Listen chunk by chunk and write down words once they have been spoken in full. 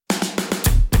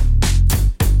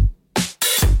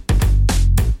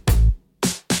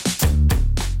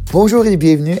Bonjour et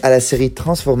bienvenue à la série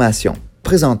Transformation,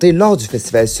 présentée lors du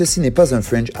festival Ceci n'est pas un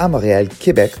Fringe à Montréal,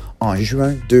 Québec, en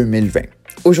juin 2020.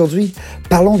 Aujourd'hui,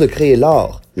 parlons de créer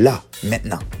l'art, là,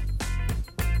 maintenant.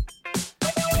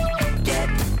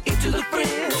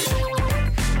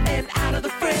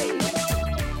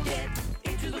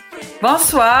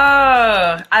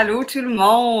 Bonsoir! Allô tout le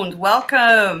monde!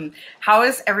 Welcome! How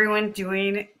is everyone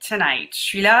doing tonight? Je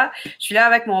suis là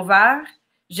avec mon verre.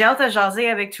 J'ai hâte de jaser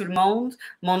avec tout le monde.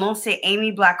 Mon nom, c'est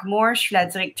Amy Blackmore. Je suis la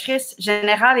directrice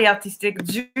générale et artistique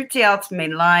du Théâtre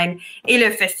Mainline et le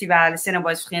Festival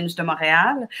Cinéboise Fringe de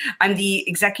Montréal. I'm the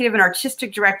executive and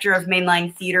artistic director of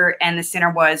Mainline Theatre and the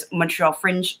Cinéboise Montreal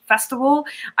Fringe Festival.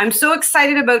 I'm so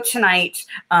excited about tonight.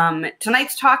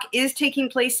 Tonight's talk is taking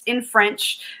place in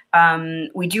French.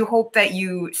 We do hope that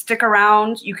you stick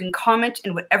around. You can comment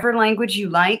in whatever language you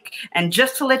like. And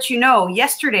just to let you know,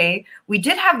 yesterday, we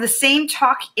did have the same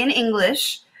talk in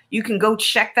English. You can go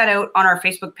check that out on our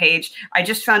Facebook page. I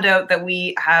just found out that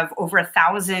we have over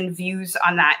 1,000 views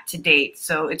on that to date.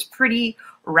 So it's pretty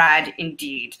rad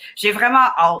indeed. J'ai vraiment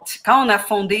hâte. Quand on a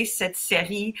fondé cette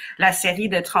série, la série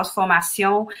de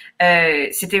transformation,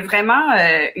 c'était vraiment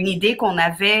une idée qu'on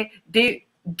avait dès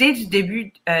le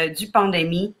début du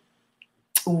pandémie,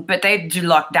 ou peut-être du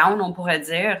lockdown, on pourrait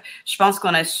dire. Je pense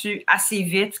qu'on a su assez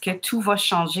vite que tout va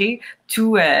changer,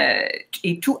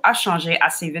 et tout a changé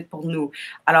assez vite pour nous.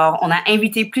 Alors, on a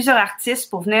invité plusieurs artistes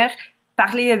pour venir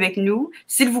parler avec nous.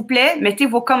 S'il vous plaît, mettez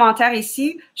vos commentaires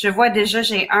ici. Je vois déjà,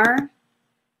 j'ai un.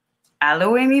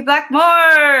 Allô, Amy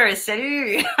Blackmore!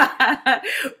 Salut!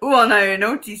 Ou on a un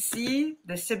autre ici,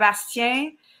 de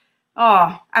Sébastien. Oh,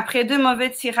 après 2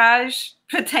 mauvais tirages,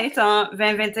 peut-être en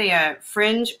 2021,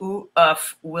 Fringe ou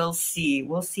Off, we'll see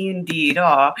indeed.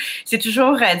 Oh, c'est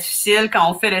toujours difficile quand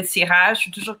on fait le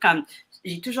tirage.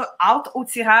 J'ai toujours hâte au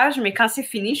tirage, mais quand c'est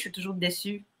fini, je suis toujours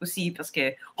déçue aussi parce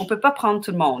que on peut pas prendre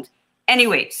tout le monde.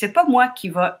 Anyway, c'est pas moi qui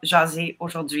va jaser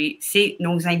aujourd'hui, c'est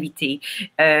nos invités.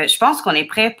 Je pense qu'on est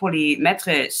prêt pour les mettre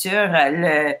sur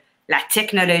la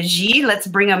technologie. Let's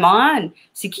bring them on.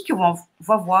 C'est qui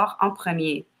va voir en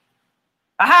premier?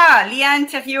 Ah, Liane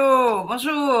Thériault,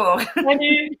 bonjour.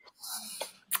 Salut.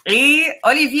 Et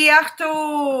Olivier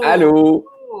Artaud. Allô.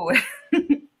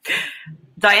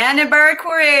 Diana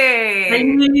Barquet.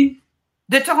 Salut.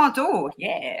 De Toronto,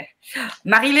 yeah.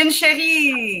 Marilyn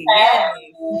Chéry.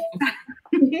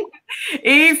 Yeah.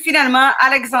 Et finalement,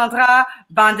 Alexandra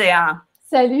Bandéan.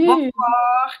 Salut.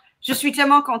 Bonsoir. Je suis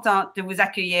tellement contente de vous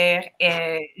accueillir.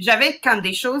 J'avais comme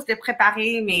des choses de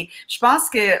préparer, mais je pense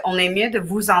qu'on est mieux de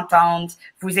vous entendre,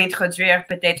 vous introduire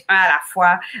peut-être un à la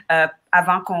fois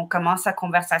avant qu'on commence la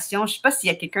conversation. Je ne sais pas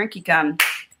s'il y a quelqu'un qui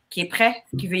est prêt,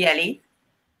 qui veut y aller.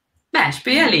 Ben, je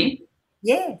peux y aller.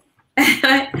 Yeah!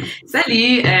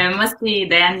 Salut, moi c'est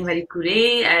Diane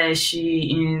Vallée-Coulé. Je suis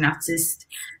une artiste,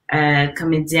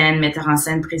 comédienne, metteur en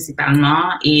scène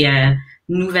principalement et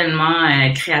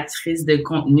nouvellement créatrice de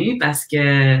contenu parce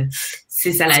que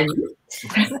c'est ça la vie.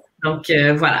 Donc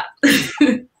voilà.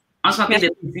 Enchantée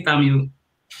d'être ici parmi vous.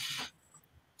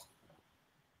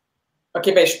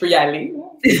 OK, ben je peux y aller.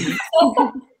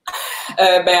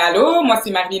 Allô, moi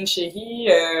c'est Marilyn Chéry,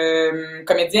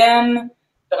 comédienne,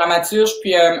 dramaturge,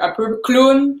 puis un peu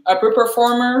clown, un peu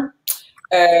performer.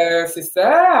 C'est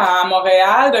ça, à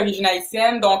Montréal, d'origine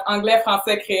haïtienne, donc anglais,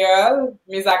 français, créole.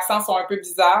 Mes accents sont un peu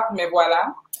bizarres, mais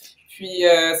voilà. Puis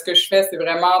ce que je fais, c'est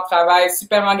vraiment un travail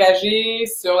super engagé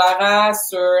sur la race,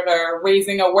 sur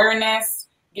raising awareness,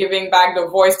 giving back the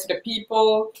voice to the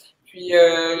people. Puis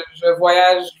je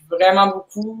voyage vraiment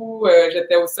beaucoup.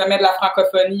 J'étais au sommet de la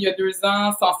francophonie il y a 2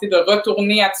 ans, censée de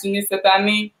retourner à Tunis cette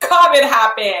année. COVID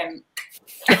happened!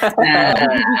 C'est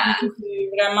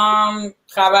vraiment un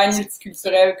travail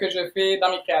multiculturel que je fais dans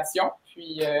mes créations.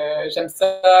 Puis j'aime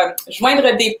ça,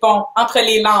 joindre des ponts entre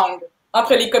les langues,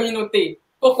 entre les communautés.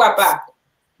 Pourquoi pas?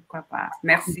 Pourquoi pas?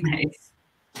 Merci.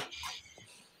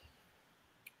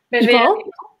 Ben, je vais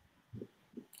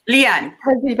Liane.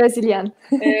 Vas-y, Liane.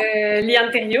 Liane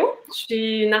Thériault. Je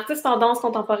suis une artiste en danse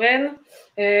contemporaine,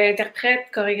 interprète,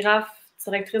 chorégraphe,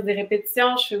 directrice des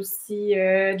répétitions. Je fais aussi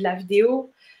de la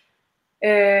vidéo.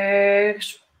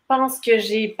 Je pense que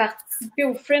j'ai participé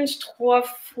au Fringe 3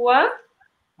 fois,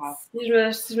 wow. si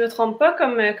je me trompe pas,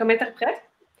 comme interprète.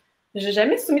 J'ai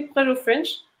jamais soumis de projet au Fringe.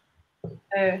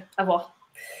 À voir.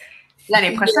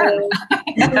 L'année prochaine.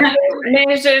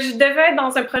 Mais je devais être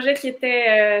dans un projet qui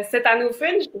était cette année au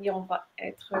Fringe et on va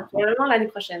être probablement l'année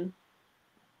prochaine.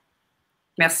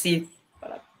 Merci.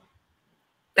 Voilà.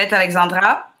 Peut-être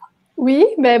Alexandra? Oui,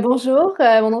 bonjour.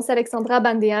 Mon nom c'est Alexandra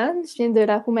Bandéan. Je viens de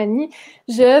la Roumanie.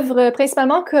 J'œuvre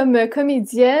principalement comme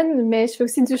comédienne, mais je fais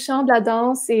aussi du chant, de la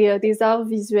danse et des arts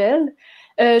visuels.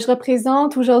 Je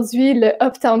représente aujourd'hui le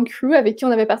Uptown Crew avec qui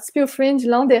on avait participé au Fringe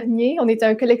l'an dernier. On est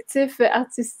un collectif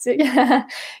artistique,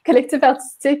 collectif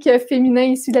artistique féminin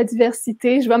issu de la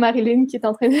diversité. Je vois Marilyn qui est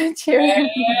en train de cheer.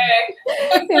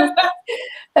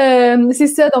 C'est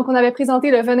ça, donc on avait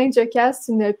présenté le Venin de Jocas,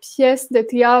 une pièce de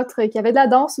théâtre qui avait de la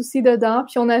danse aussi dedans,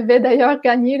 puis on avait d'ailleurs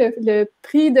gagné le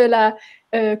prix de la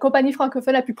compagnie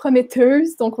francophone la plus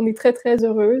prometteuse, donc on est très, très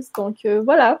heureuse. Donc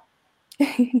voilà.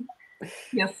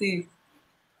 Merci.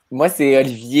 Moi, c'est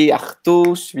Olivier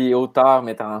Artaud. Je suis auteur,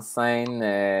 metteur en scène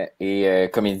et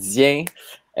comédien.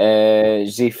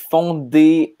 J'ai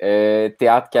fondé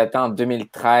Théâtre Catan en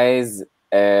 2013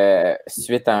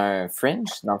 suite à un Fringe.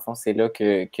 Dans le fond, c'est là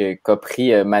qu'a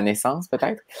pris ma naissance,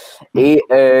 peut-être. Et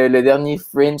le dernier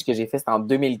Fringe que j'ai fait, c'était en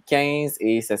 2015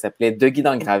 et ça s'appelait De Guy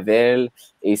dans Gravel.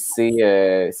 Et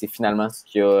c'est finalement ce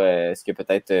qui a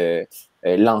peut-être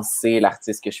lancé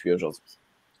l'artiste que je suis aujourd'hui.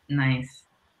 Nice.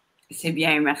 C'est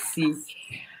bien, merci.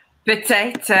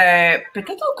 Peut-être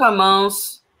on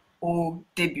commence au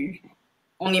début.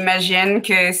 On imagine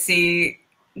que c'est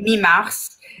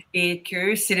mi-mars et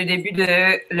que c'est le début de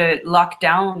le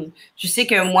lockdown. Je sais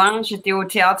que moi, j'étais au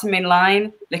Théâtre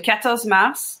Mainline le 14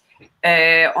 mars.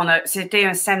 C'était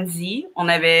un samedi. On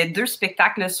avait 2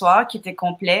 spectacles le soir qui étaient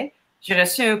complets. J'ai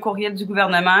reçu un courriel du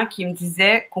gouvernement qui me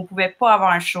disait qu'on pouvait pas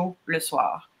avoir un show le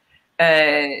soir.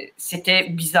 C'était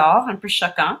bizarre, un peu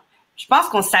choquant. Je pense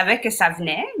qu'on savait que ça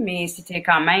venait, mais c'était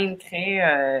quand même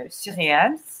très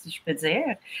surréel, si je peux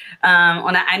dire.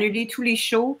 On a annulé tous les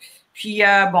shows, puis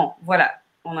bon, voilà,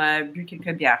 on a bu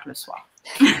quelques bières le soir.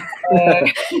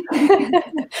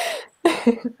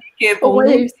 Pour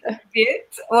nous,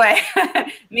 vite, ouais.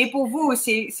 Mais pour vous,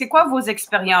 c'est quoi vos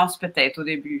expériences peut-être au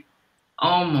début?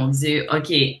 Oh mon Dieu,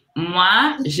 OK.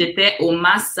 Moi, j'étais au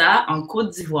Massa en Côte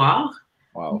d'Ivoire.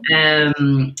 Wow.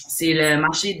 C'est le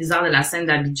marché des arts de la scène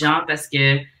d'Abidjan parce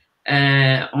que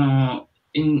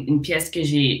une pièce que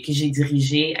j'ai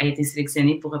dirigée a été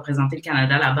sélectionnée pour représenter le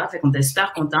Canada là-bas. Fait qu'on était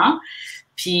super contents.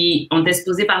 Puis on était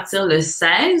supposé partir le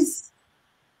 16.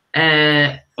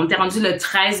 On était rendu le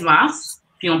 13 mars,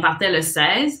 puis on partait le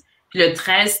 16. Puis le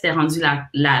 13, c'était rendu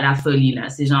la folie, là.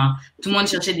 C'est genre, tout le monde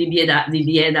cherchait des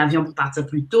billets d'avion pour partir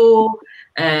plus tôt.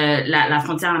 La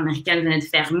frontière américaine venait de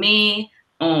fermer.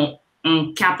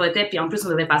 On capotait, puis en plus, on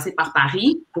devait passer par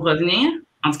Paris pour revenir.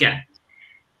 En tout cas,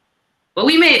 but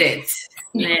we made it!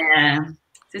 Mais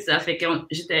c'est ça, fait que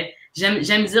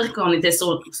j'aime dire qu'on était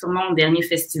sûrement au dernier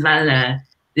festival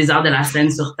des arts de la scène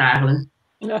sur Terre.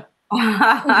 Là.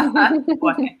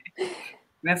 Ouais.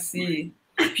 Merci.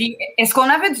 Puis, est-ce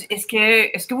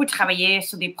que vous travaillez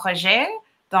sur des projets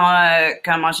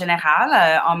comme en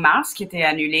général en mars qui étaient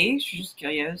annulés? Je suis juste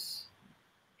curieuse.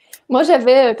 Moi,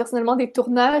 j'avais personnellement des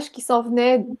tournages qui s'en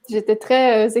venaient. J'étais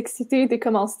très excitée de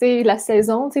commencer la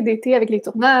saison d'été avec les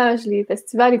tournages, les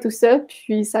festivals et tout ça.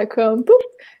 Puis ça a comme, pouf,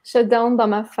 shutdown dans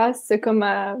ma face comme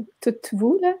à toutes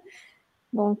vous, là.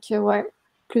 Donc, ouais,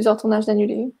 plusieurs tournages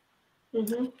d'annulés.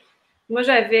 Mm-hmm. Moi,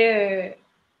 j'avais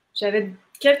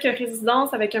quelques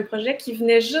résidences avec un projet qui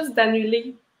venait juste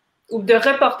d'annuler ou de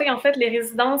reporter, en fait, les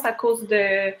résidences à cause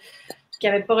qui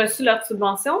n'avaient pas reçu leur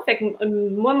subvention. Fait que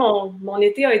moi, mon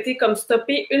été a été comme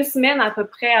stoppé 1 semaine à peu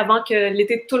près avant que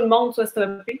l'été de tout le monde soit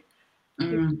stoppé.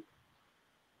 Mm.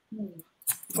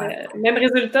 Même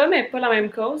résultat, mais pas la même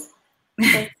cause.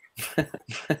 Mais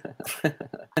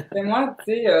moi, tu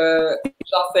sais,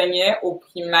 j'enseignais au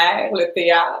primaire le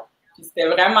théâtre, puis c'était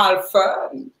vraiment le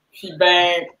fun. Puis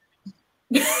ben,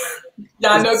 il y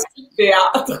en a plus de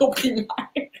théâtre au primaire.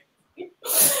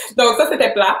 Donc ça,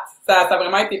 c'était plate. Ça a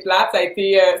vraiment été plate.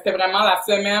 C'était vraiment la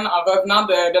semaine en revenant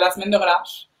de la semaine de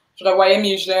relâche. Je revoyais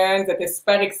mes jeunes, ils étaient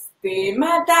super excités.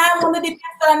 Madame, on a des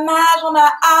personnages, on a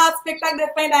hâte, spectacle de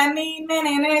fin d'année,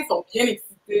 nanana. Ils sont bien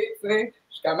excités, tu sais.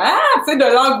 Je suis comme, tu sais, de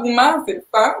l'engouement, c'est le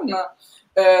fun.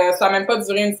 Ça n'a même pas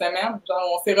duré 1 semaine.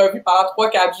 Genre, on s'est revus pendant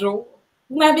 3-4 jours.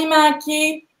 Vous m'avez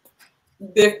manqué.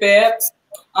 Défaite.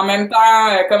 En même temps,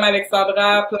 comme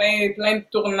Alexandra, plein de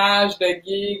tournages, de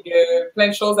gigs, plein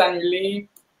de choses annulées.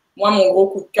 Moi, mon gros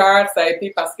coup de cœur, ça a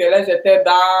été parce que là, j'étais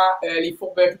dans les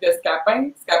fourberies de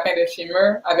Scapin de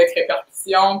Shimmer, avec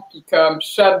répercussion, puis comme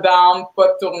shutdown, pas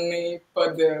de tournée, pas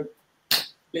de...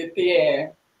 L'été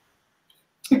est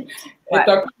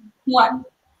un peu... Ouais.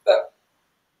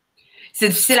 C'est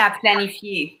difficile à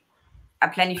planifier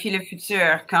le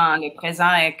futur quand le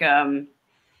présent est comme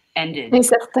ended.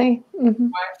 Incertain. Mm-hmm.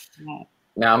 Ouais.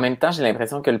 Mais en même temps, j'ai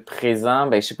l'impression que le présent,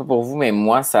 ben, je sais pas pour vous, mais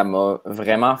moi, ça m'a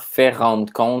vraiment fait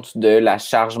rendre compte de la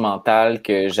charge mentale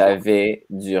que j'avais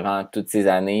durant toutes ces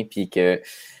années, puis que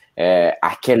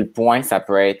à quel point ça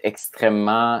peut être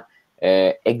extrêmement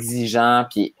exigeant,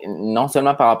 puis non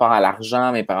seulement par rapport à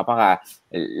l'argent, mais par rapport à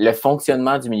le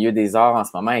fonctionnement du milieu des arts en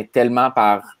ce moment est tellement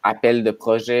par appel de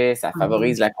projet, ça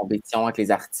favorise la compétition avec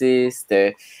les artistes,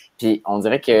 puis on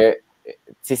dirait que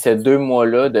ces 2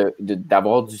 mois-là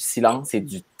d'avoir du silence et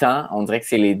du temps, on dirait que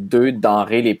c'est les 2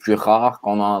 denrées les plus rares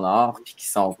qu'on a en art, puis qui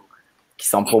sont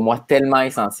pour moi tellement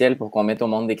essentielles pour qu'on mette au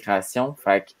monde des créations.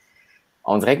 Fait que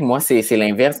on dirait que moi, c'est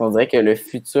l'inverse. On dirait que le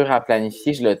futur à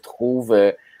planifier, je le trouve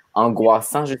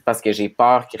angoissant juste parce que j'ai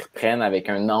peur qu'ils reprennent avec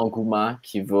un engouement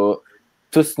qui va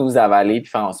tous nous avaler puis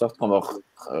faire en sorte qu'on va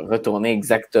retourner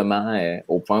exactement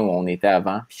au point où on était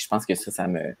avant. Puis je pense que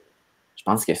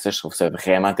je trouve ça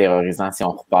vraiment terrorisant si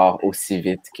on repart aussi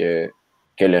vite que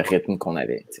le rythme qu'on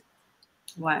avait. T'sais.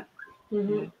 Ouais.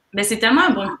 Mais c'est tellement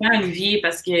un bon point, Olivier,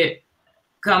 parce que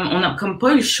comme on n'a comme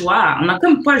pas le choix,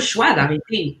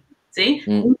 d'arrêter.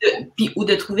 Ou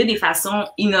de trouver des façons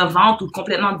innovantes ou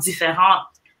complètement différentes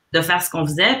de faire ce qu'on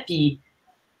faisait. Puis,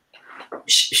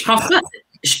 je pense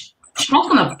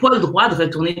qu'on n'a pas le droit de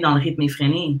retourner dans le rythme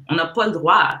effréné. On n'a pas le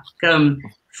droit. Comme,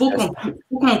 faut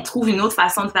qu'on trouve une autre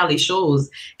façon de faire les choses.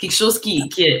 Quelque chose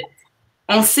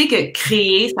on sait que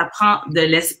créer, ça prend de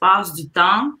l'espace, du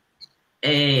temps.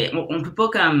 On peut pas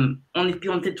comme, on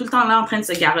était tout le temps là en train de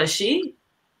se garrocher.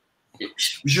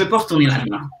 Je veux pas retourner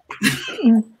là-dedans.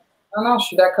 Non, je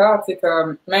suis d'accord. Tu sais,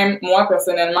 comme, même moi,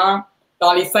 personnellement,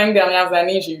 dans les 5 dernières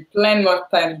années, j'ai eu plein de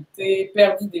mortalité,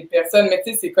 perdu des personnes, mais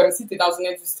tu sais, c'est comme si tu es dans une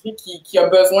industrie qui a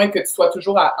besoin que tu sois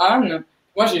toujours à on.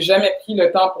 Moi, j'ai jamais pris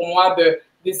le temps pour moi de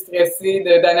déstresser,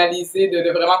 d'analyser, de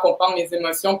vraiment comprendre mes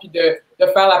émotions, puis de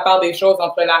faire la part des choses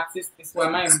entre l'artiste et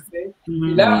soi-même, tu sais.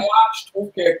 Et là, moi, je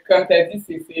trouve que, comme tu as dit,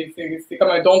 c'est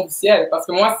comme un don du ciel, parce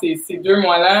que moi, ces 2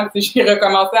 mois-là, tu sais, j'ai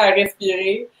recommencé à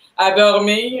respirer, à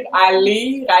dormir, à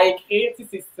lire, à écrire, tu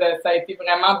sais, ça a été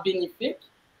vraiment bénéfique.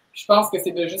 Je pense que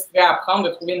c'est de juste réapprendre, de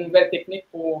trouver une nouvelle technique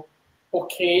pour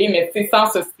créer, mais tu sais,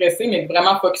 sans se stresser, mais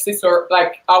vraiment focuser sur,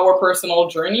 like, our personal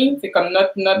journey, c'est comme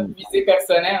notre visée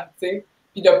personnelle, tu sais.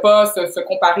 Puis de pas se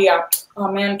comparer à « Oh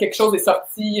man, quelque chose est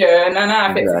sorti, non,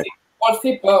 en fait, on le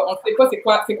sait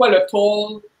pas c'est quoi le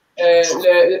toll,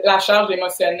 la charge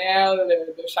émotionnelle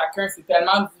de chacun, c'est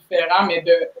tellement différent, mais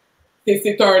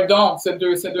c'est un don, ces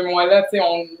deux mois-là, tu sais,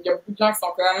 il y a beaucoup de gens qui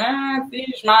sont comme « tu sais,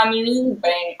 je m'ennuie »,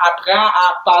 ben, apprends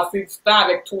à passer du temps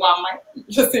avec toi-même,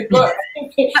 je sais pas.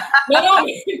 non,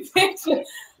 mais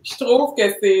je trouve que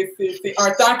c'est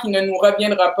un temps qui ne nous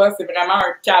reviendra pas, c'est vraiment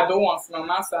un cadeau en ce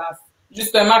moment,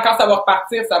 justement, quand ça va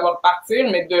repartir,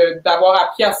 mais d'avoir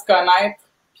appris à se connaître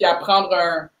puis à prendre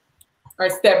un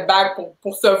step back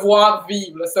pour se voir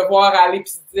vivre, là, se voir aller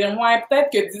puis se dire, ouais, peut-être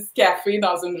que 10 cafés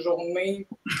dans une journée,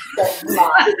 ça se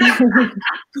marche.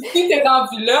 Si t'es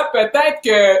rendu là, peut-être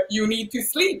que you need to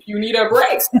sleep, you need a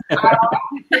break.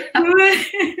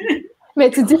 Mais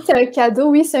tu dis que c'est un cadeau,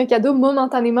 oui, c'est un cadeau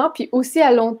momentanément, puis aussi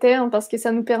à long terme, parce que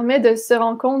ça nous permet de se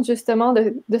rendre compte justement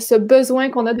de ce besoin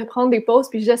qu'on a de prendre des pauses,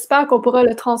 puis j'espère qu'on pourra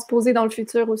le transposer dans le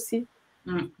futur aussi.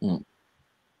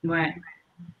 Ouais.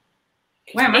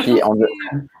 Ouais, moi, puis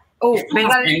mais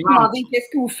j'allais vous demander, qu'est-ce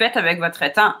que vous faites avec votre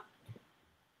temps?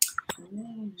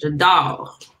 Je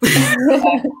dors.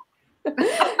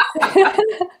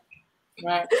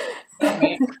 Ouais.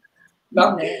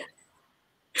 Non, mais...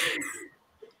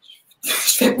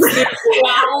 Je fais pousser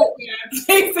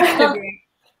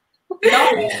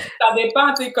non, mais ça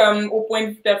dépend, tu sais, comme au point de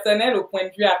vue personnel, au point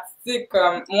de vue artistique.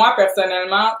 Comme moi,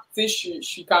 personnellement, tu sais, je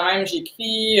suis quand même,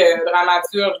 j'écris,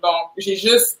 dramaturge, donc j'ai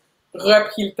juste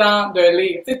repris le temps de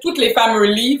lire. Tu sais, tous les fameux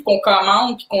livres qu'on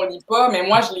commande puis qu'on lit pas, mais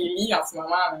moi, je les lis en ce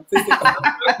moment. Tu sais, c'est comme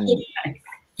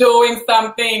doing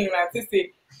something, là, tu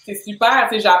sais, c'est super,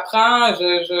 tu sais, j'apprends,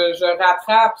 je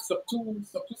rattrape sur tout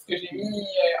ce que j'ai mis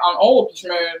en haut, puis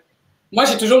moi,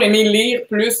 j'ai toujours aimé lire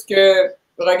plus que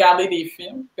regarder des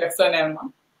films,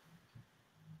 personnellement.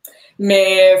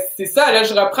 Mais c'est ça, là,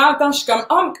 je reprends le temps, je suis comme,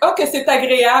 oh que c'est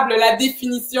agréable, la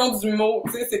définition du mot,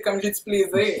 tu sais, c'est comme j'ai du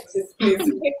plaisir.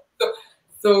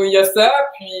 So, il y a ça,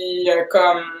 puis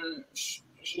comme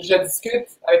je discute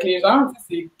avec les gens,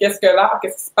 c'est qu'est-ce que l'art,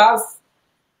 qu'est-ce qui se passe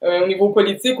au niveau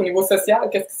politique, au niveau social,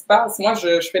 qu'est-ce qui se passe? Moi,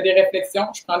 je fais des réflexions,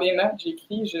 je prends des notes,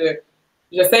 j'écris,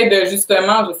 j'essaie de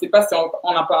justement, je sais pas si on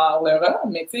en parlera,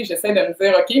 mais tu sais, j'essaie de me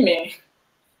dire, OK, mais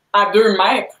à 2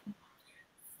 mètres,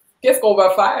 qu'est-ce qu'on va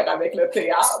faire avec le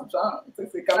théâtre, genre?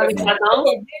 C'est comme avec la danse?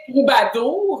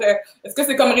 Troubadour? Est-ce que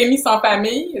c'est comme Rémi sans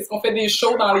famille? Est-ce qu'on fait des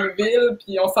shows dans les villes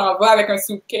puis on s'en va avec un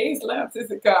suitcase, là? Tu sais,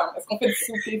 c'est comme, est-ce qu'on fait du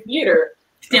suitcase theater?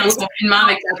 T'es en confinement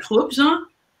avec la troupe, genre?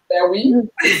 Ben oui.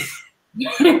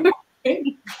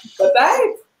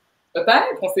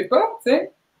 Peut-être, on sait pas, tu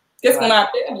sais. Qu'est-ce qu'on a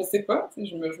fait? Je sais pas, tu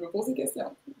sais, je me pose des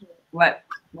questions. Ouais.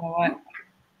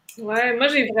 Ouais, moi,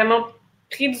 j'ai vraiment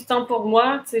pris du temps pour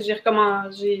moi. Tu sais,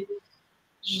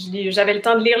 j'avais le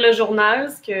temps de lire le journal,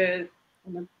 parce que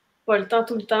on n'a pas le temps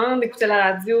tout le temps d'écouter la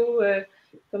radio,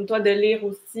 comme toi, de lire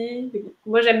aussi.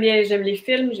 Moi, j'aime les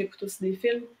films, j'écoute aussi des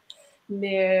films.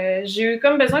 Mais j'ai eu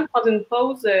comme besoin de prendre une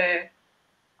pause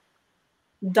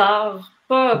d'art.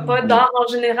 Pas d'art en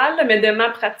général, là, mais de ma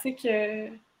pratique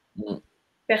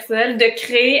personnelle, de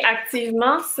créer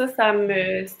activement.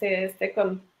 C'était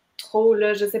comme trop,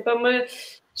 là. Je sais pas, moi,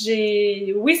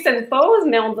 oui, c'était une pause,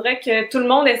 mais on dirait que tout le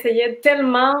monde essayait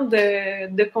tellement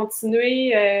de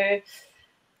continuer.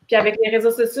 Puis avec les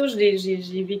réseaux sociaux,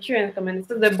 j'ai vécu comme une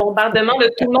espèce de bombardement de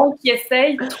tout le monde qui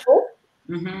essaye trop.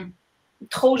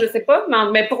 Trop, je sais pas,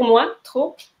 mais pour moi,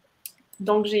 trop.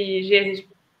 Donc, j'ai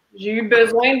eu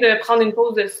besoin de prendre une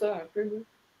pause de ça un peu.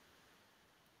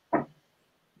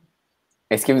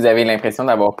 Est-ce que vous avez l'impression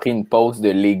d'avoir pris une pause de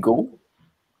l'ego?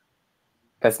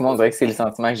 Parce que moi, on dirait que c'est le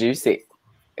sentiment que j'ai eu, c'est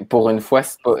pour une fois,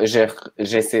 c'est pas,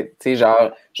 j'essaie, tu sais,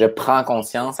 genre, je prends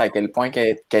conscience à quel point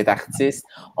qu'être artiste,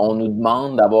 on nous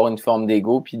demande d'avoir une forme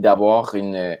d'ego, puis d'avoir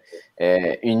une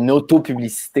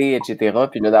auto-publicité, etc.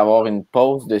 Puis là, d'avoir une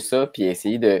pause de ça, puis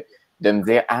essayer de me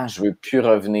dire, ah, je veux plus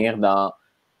revenir dans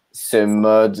ce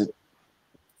mode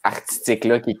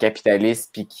artistique-là qui est capitaliste,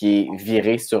 puis qui est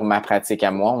viré sur ma pratique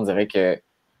à moi. On dirait que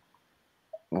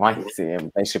ouais,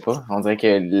 je sais pas. On dirait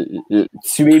que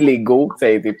tuer l'ego, ça a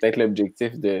été peut-être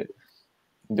l'objectif de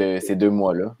ces 2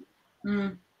 mois-là.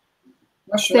 Moi,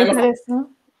 je suis C'est intéressant.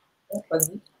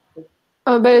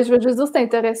 Vas-y. Je veux juste dire, c'est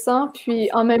intéressant.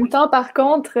 Puis en même temps, par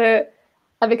contre,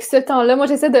 avec ce temps-là, moi,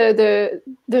 j'essaie de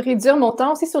réduire mon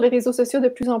temps aussi sur les réseaux sociaux de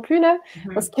plus en plus, là.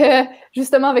 Parce que,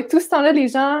 justement, avec tout ce temps-là, les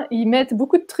gens, ils mettent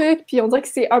beaucoup de trucs, puis on dirait que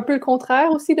c'est un peu le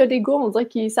contraire aussi de l'ego. On dirait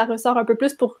que ça ressort un peu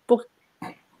plus pour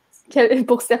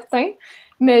certains.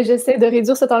 Mais j'essaie de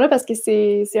réduire ce temps-là parce que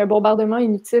c'est un bombardement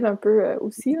inutile un peu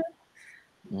aussi, là.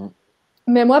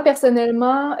 Mais moi,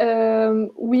 personnellement,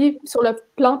 oui, sur le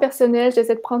plan personnel,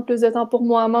 j'essaie de prendre plus de temps pour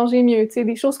moi, manger mieux, tu sais,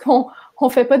 des choses qu'on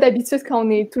fait pas d'habitude quand on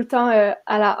est tout le temps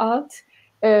à la hâte,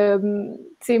 tu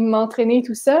sais, m'entraîner et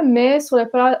tout ça. Mais sur le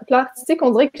plan artistique, on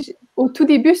dirait qu'au tout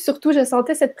début, surtout, je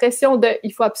sentais cette pression de «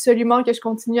 il faut absolument que je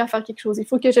continue à faire quelque chose, il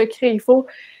faut que je crée, il faut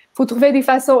trouver des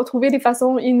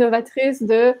façons innovatrices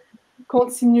de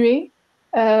continuer. »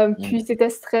 Puis c'était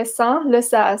stressant. Là,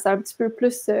 ça a un petit peu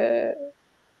plus...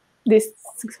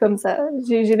 comme ça.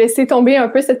 J'ai laissé tomber un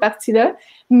peu cette partie-là.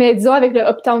 Mais disons, avec le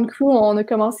Uptown Crew, on a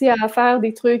commencé à faire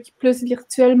des trucs plus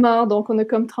virtuellement. Donc, on a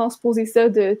comme transposé ça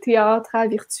de théâtre à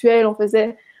virtuel. On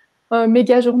faisait un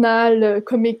méga journal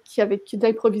comique avec de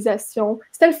l'improvisation.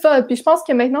 C'était le fun. Puis je pense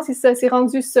que maintenant, c'est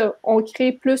rendu ça. On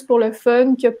crée plus pour le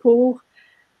fun que pour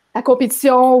la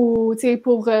compétition ou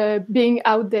pour being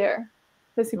out there.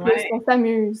 Ça, c'est plus on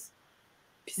s'amuse.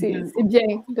 Puis c'est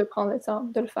bien de prendre le temps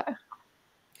de le faire.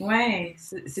 Ouais,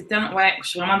 je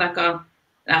suis vraiment d'accord.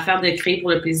 L'affaire de créer pour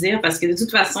le plaisir, parce que de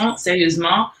toute façon,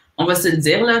 sérieusement, on va se le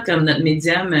dire, là, comme notre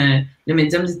médium, le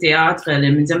médium du théâtre,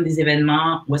 le médium des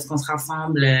événements, où est-ce qu'on se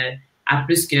rassemble à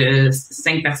plus que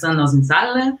 5 personnes dans une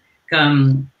salle, là,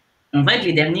 comme on va être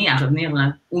les derniers à revenir,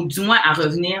 là, ou du moins à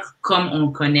revenir comme on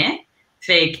connaît.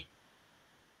 Fait que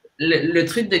le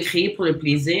truc de créer pour le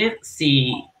plaisir,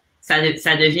 ça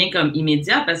devient comme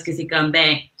immédiat, parce que c'est comme,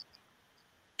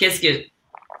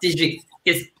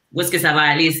 où est-ce que ça va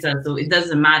aller, ça? So it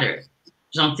doesn't matter.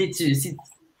 Genre, si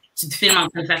tu te filmes en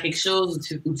train de faire quelque chose,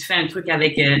 ou tu fais un truc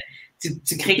avec,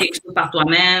 tu crées quelque chose par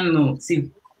toi-même,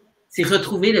 c'est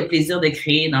retrouver le plaisir de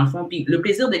créer, dans le fond. Puis le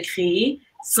plaisir de créer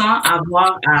sans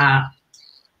avoir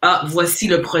voici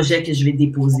le projet que je vais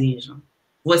déposer, genre.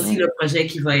 Voici le projet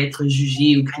qui va être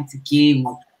jugé ou critiqué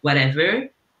ou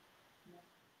whatever.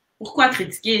 Pourquoi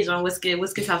critiquer? Genre, où est-ce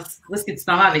que tu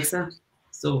t'en vas avec ça?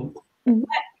 So, c'est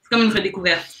comme une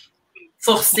redécouverte.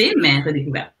 Forcée, mais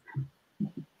redécouverte.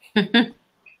 Ça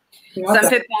me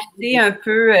fait penser un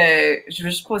peu, je veux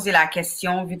juste poser la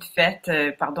question vite fait.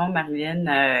 Pardon, Marilyn.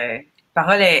 La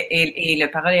parole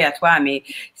est à toi, mais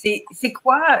c'est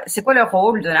quoi le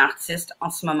rôle d'un artiste en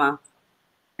ce moment?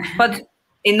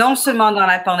 Et non seulement dans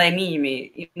la pandémie,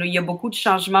 mais il y a beaucoup de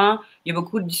changements, il y a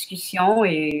beaucoup de discussions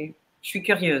et je suis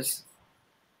curieuse.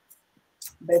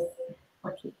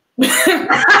 OK.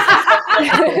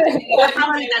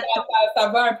 Ça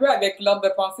va un peu avec l'ordre de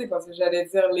pensée parce que j'allais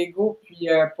dire l'ego, puis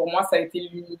pour moi, ça a été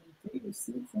l'humilité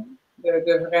aussi,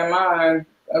 de vraiment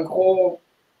une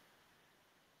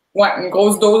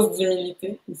grosse dose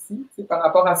d'humilité ici, par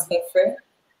rapport à ce qu'on fait.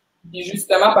 Puis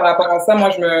justement, par rapport à ça,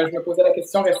 moi, je me posais la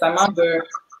question récemment de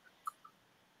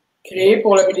créer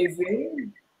pour le plaisir,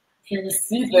 puis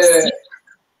aussi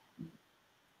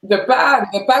de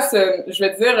pas se, je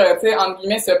vais dire, tu sais, entre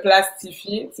guillemets, se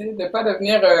plastifier, tu sais, de pas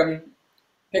devenir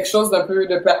quelque chose d'un peu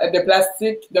de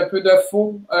plastique, d'un peu de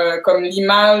faux, comme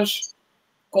l'image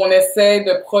qu'on essaie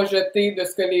de projeter de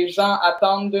ce que les gens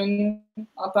attendent de nous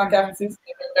en tant qu'artistes,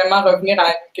 et de vraiment revenir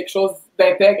à quelque chose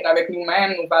d'intègre avec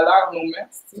nous-mêmes, nos valeurs, nos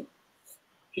mœurs, tu sais.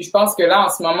 Puis je pense que là, en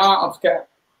ce moment, en tout cas,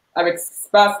 avec ce qui se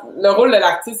passe, le rôle de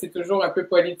l'artiste, c'est toujours un peu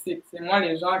politique. C'est moi,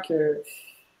 les gens que...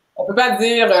 On peut pas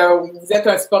dire vous êtes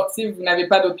un sportif, vous n'avez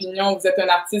pas d'opinion, vous êtes un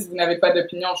artiste, vous n'avez pas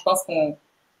d'opinion. Je pense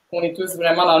qu'on est tous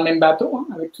vraiment dans le même bateau, hein,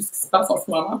 avec tout ce qui se passe en ce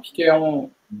moment, puis qu'on,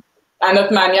 à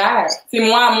notre manière. Tu sais,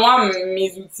 moi,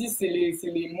 mes outils, c'est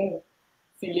les mots,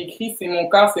 c'est l'écrit, c'est mon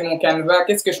corps, c'est mon canevas.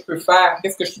 Qu'est-ce que je peux faire?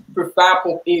 Qu'est-ce que je peux faire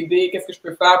pour aider? Qu'est-ce que je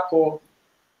peux faire pour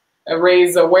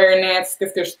raise awareness?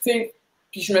 Qu'est-ce que je, tu sais,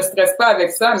 puis je me stresse pas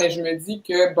avec ça, mais je me dis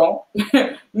que bon,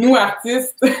 nous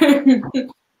artistes,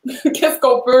 qu'est-ce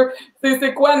qu'on peut,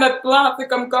 c'est quoi notre plan? C'est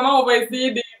comme comment on va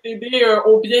essayer d'aider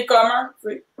au bien commun, tu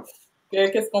sais.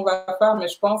 Qu'est-ce qu'on va faire? Mais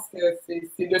je pense que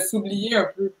c'est de s'oublier un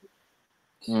peu.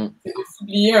 C'est de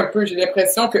s'oublier un peu. J'ai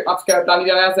l'impression que, en tout cas, dans les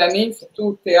dernières années, surtout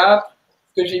au théâtre,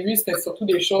 ce que j'ai vu, c'était surtout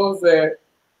des choses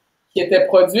qui étaient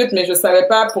produites, mais je savais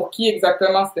pas pour qui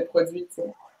exactement c'était produit, tu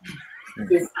sais.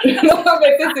 Non,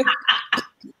 mais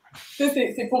tu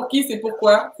sais, c'est pour qui, c'est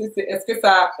pourquoi. Est-ce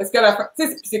que la fin, tu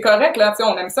sais, c'est correct, là, tu sais,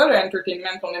 on aime ça, le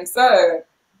entertainment, on aime ça,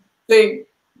 tu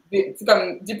sais,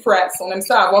 comme deep press, on aime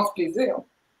ça avoir du plaisir.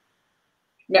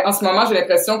 Mais en ce moment, j'ai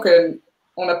l'impression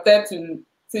qu'on a peut-être une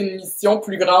mission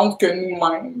plus grande que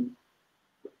nous-mêmes,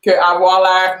 qu'avoir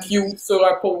l'air cute sur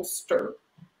un poster.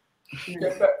 Tu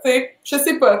sais, je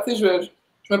sais pas, tu sais,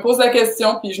 je me pose la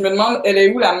question, puis je me demande, elle est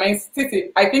où la mince, tu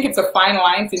sais, I think it's a fine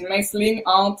line, c'est une mince ligne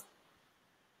entre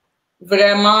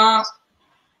vraiment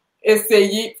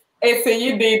essayer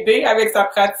d'aider avec sa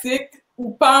pratique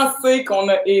ou penser qu'on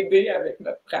a aidé avec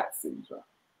notre pratique, genre.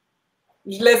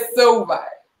 Je laisse ça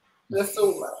ouvert. Je sais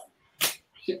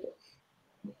pas.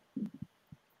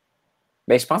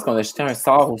 Ben, je pense qu'on a jeté un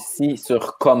sort aussi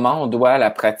sur comment on doit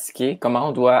la pratiquer, comment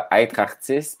on doit être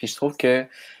artiste. Puis je trouve que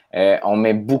on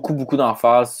met beaucoup, beaucoup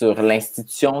d'emphase sur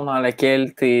l'institution dans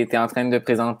laquelle tu es en train de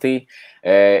présenter. Tu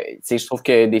sais, je trouve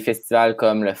que des festivals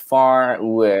comme le FAR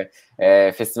ou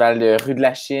Festival de rue de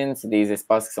la Chine, c'est des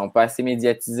espaces qui sont pas assez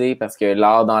médiatisés parce que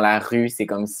l'art dans la rue, c'est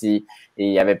comme si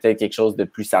il y avait peut-être quelque chose de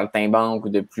plus saltimbanque ou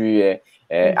de plus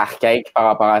archaïque par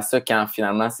rapport à ça, quand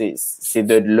finalement c'est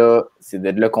de là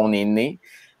qu'on est né.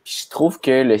 Puis je trouve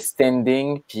que le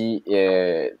standing, puis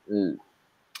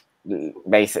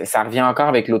ben ça revient encore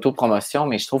avec l'autopromotion,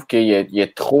 mais je trouve qu'il y a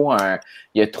trop un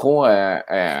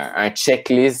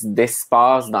checklist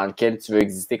d'espace dans lequel tu veux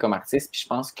exister comme artiste. Puis je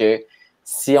pense que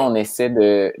si on essaie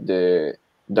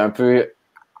d'un peu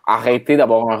arrêter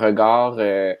d'avoir un regard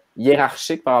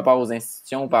hiérarchique par rapport aux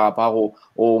institutions, par rapport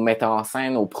aux metteurs en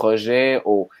scène, aux projets,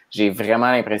 j'ai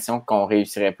vraiment l'impression qu'on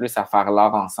réussirait plus à faire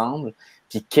l'art ensemble.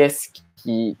 Puis qu'est-ce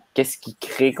qui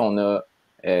crée qu'on a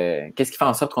qu'est-ce qui fait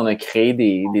en sorte qu'on a créé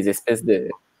des espèces de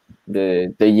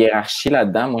hiérarchie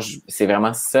là-dedans? Moi, c'est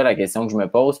vraiment ça la question que je me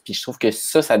pose. Puis je trouve que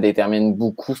ça détermine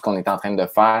beaucoup ce qu'on est en train de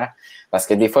faire. Parce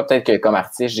que des fois, peut-être que comme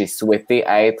artiste, j'ai souhaité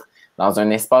être dans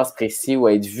un espace précis ou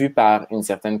être vu par une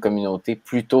certaine communauté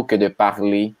plutôt que de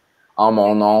parler en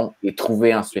mon nom et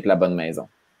trouver ensuite la bonne maison.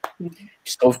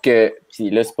 Je trouve que, puis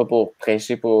là, c'est pas pour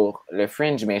prêcher pour le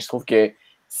fringe, mais je trouve que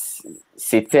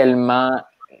c'est tellement...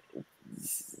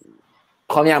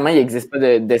 Premièrement, il n'existe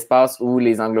pas d'espace où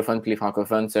les anglophones et les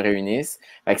francophones se réunissent.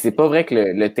 Fait que c'est pas vrai que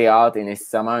le théâtre est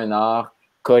nécessairement un art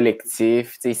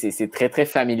collectif. Tu sais, c'est très, très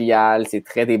familial, c'est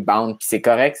très des bandes. Puis c'est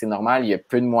correct, c'est normal, il y a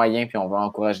peu de moyens, puis on va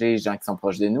encourager les gens qui sont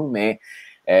proches de nous, mais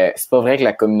c'est pas vrai que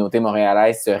la communauté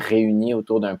montréalaise se réunit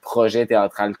autour d'un projet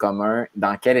théâtral commun.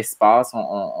 Dans quel espace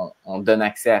on donne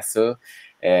accès à ça?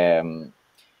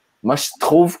 Moi, je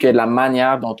trouve que la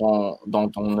manière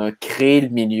dont on a créé le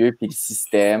milieu puis le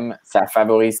système, ça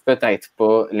favorise peut-être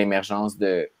pas l'émergence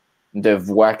de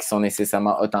voix qui sont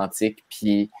nécessairement authentiques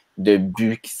puis de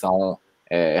buts qui sont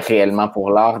réellement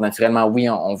pour l'art. Naturellement, oui,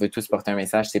 on veut tous porter un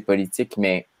message, c'est politique,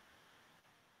 mais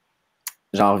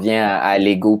j'en reviens à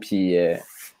l'ego puis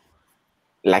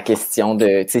la question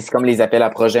de, tu sais, c'est comme les appels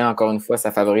à projets, encore une fois,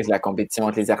 ça favorise la compétition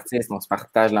entre les artistes, on se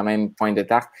partage la même pointe de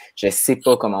tarte. Je sais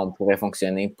pas comment on pourrait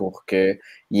fonctionner pour qu'il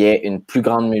y ait une plus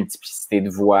grande multiplicité de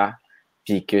voix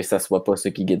puis que ça soit pas ce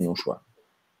qui guide nos choix.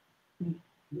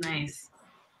 Nice.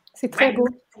 C'est très beau.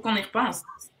 Faut qu'on y repense.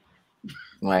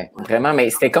 Ouais, vraiment,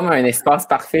 mais c'était comme un espace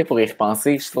parfait pour y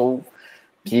repenser, je trouve.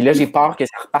 Puis là, j'ai peur que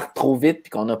ça reparte trop vite puis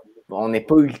qu'on n'ait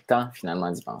pas eu le temps, finalement,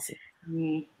 d'y penser.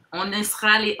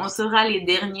 on sera les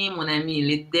derniers, mon ami,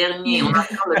 les derniers. On a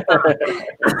encore le temps.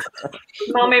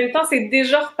 Mais en même temps, c'est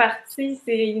déjà reparti.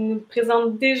 Ils nous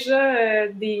présentent déjà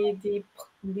des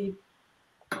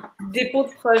dépôts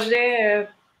de projets.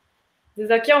 Des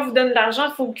OK, on vous donne de l'argent,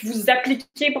 il faut que vous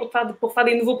appliquiez pour faire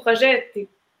des nouveaux projets.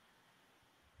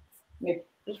 Mais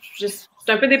je suis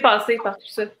un peu dépassée par tout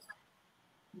ça.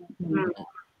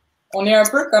 On est un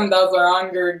peu comme dans un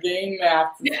Hunger Game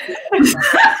artistique.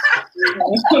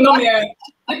 Non, mais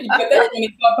puis peut-être qu'on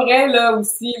n'est pas prêt là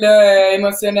aussi, là,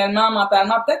 émotionnellement,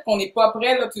 mentalement. Peut-être qu'on n'est pas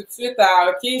prêt là, tout de suite à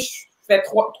OK, je fais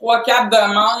 3-4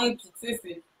 demandes, puis tu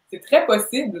sais, c'est très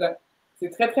possible. Là. C'est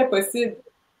très, très possible.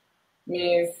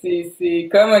 Mais c'est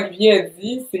comme Olivier a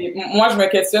dit, moi je me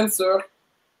questionne sur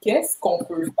qu'est-ce qu'on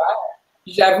peut faire.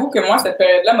 Puis j'avoue que moi, cette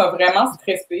période-là m'a vraiment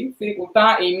stressée.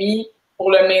 Autant Amy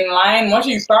pour le mainline. Moi,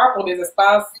 j'ai eu peur pour des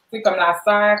espaces comme la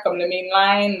serre, comme le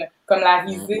mainline, comme la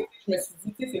risée. Je me suis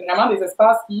dit, c'est vraiment des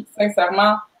espaces qui,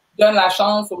 sincèrement, donnent la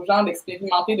chance aux gens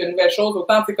d'expérimenter de nouvelles choses.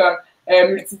 Autant comme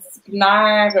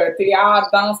multidisciplinaire, théâtre,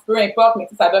 danse, peu importe, mais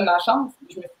ça donne la chance.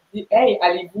 Puis je me suis dit, hey,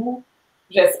 allez-vous,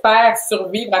 j'espère,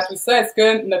 survivre à tout ça. Est-ce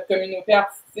que notre communauté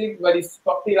artistique va les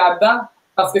supporter là-dedans?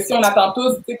 Parce que si on attend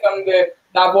tous, comme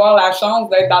d'avoir la chance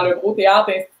d'être dans le gros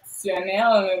théâtre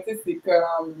institutionnel, c'est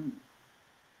comme...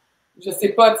 Je sais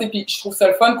pas, puis je trouve ça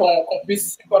le fun qu'on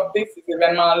puisse supporter ces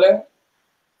événements-là,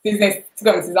 ces instituts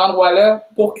comme ces endroits-là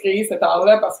pour créer cet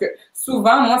art-là, parce que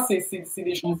souvent, moi, c'est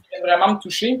des choses qui viennent vraiment me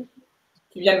toucher,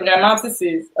 qui viennent vraiment,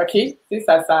 c'est OK, c'est...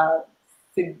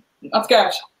 En tout cas,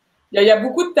 il y a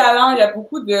beaucoup de talent, il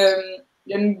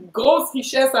y a une grosse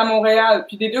richesse à Montréal,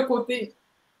 puis des deux côtés.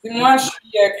 Moi, je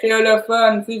suis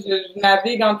créolophone, je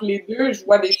navigue entre les deux, je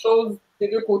vois des choses des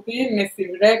deux côtés, mais c'est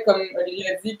vrai, comme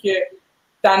Olivier a dit, que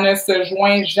ça ne se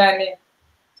joint jamais.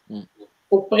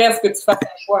 Faut presque que tu fasses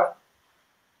un choix.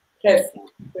 Presque.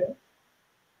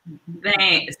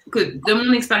 Ben, écoute, de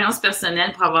mon expérience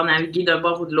personnelle pour avoir navigué d'un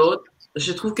bord ou de l'autre,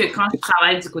 je trouve que quand je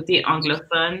travaille du côté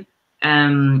anglophone,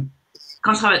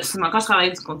 quand je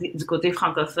travaille du côté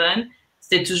francophone,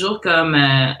 c'était toujours comme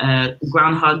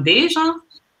Groundhog Day, genre.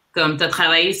 Comme tu as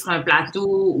travaillé sur un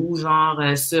plateau ou genre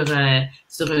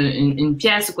sur une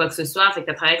pièce ou quoi que ce soit, fait que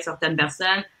tu as travaillé avec certaines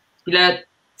personnes, puis là,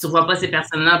 tu vois pas ces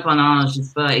personnes-là pendant, je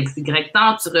sais pas, X, Y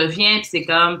temps, tu reviens, puis c'est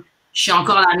comme, je suis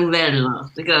encore la nouvelle, là.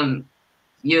 C'est comme,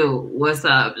 yo, what's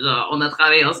up? Genre, on a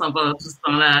travaillé ensemble pendant tout ce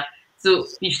temps-là.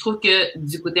 Puis je trouve que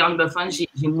du côté anglophone, j'ai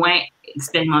moins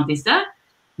expérimenté ça,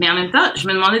 mais en même temps, je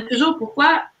me demandais toujours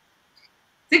pourquoi,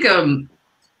 tu sais, comme,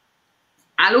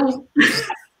 allô?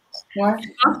 Ouais.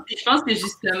 Je pense que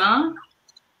justement,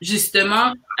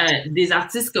 des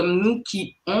artistes comme nous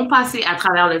qui ont passé à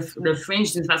travers le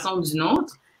fringe d'une façon ou d'une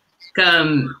autre,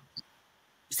 comme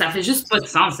ça fait juste pas de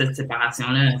sens cette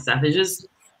séparation-là. Ça fait juste,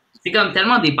 c'est comme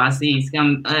tellement dépassé. C'est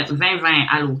comme 20-20,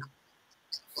 allô.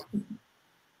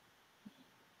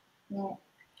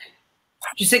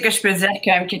 Je sais que je peux dire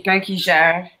que quelqu'un qui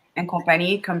gère une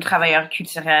compagnie comme travailleur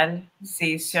culturel,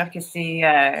 c'est sûr que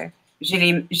c'est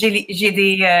j'ai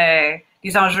des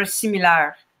enjeux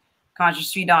similaires quand je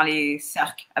suis dans les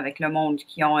cercles avec le monde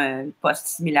qui ont un poste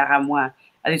similaire à moi,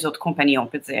 à les autres compagnies, on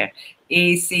peut dire.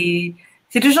 Et c'est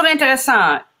toujours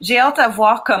intéressant. J'ai hâte à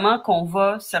voir comment qu'on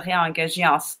va se réengager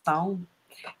ensemble.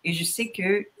 Et je sais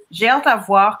que j'ai hâte à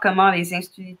voir comment les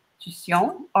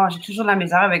institutions, j'ai toujours la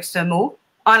misère avec ce mot,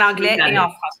 en anglais et en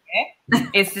français,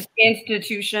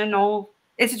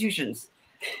 institutions,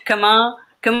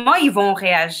 comment ils vont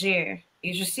réagir.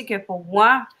 Et je sais que pour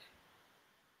moi,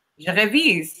 je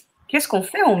révise. Qu'est-ce qu'on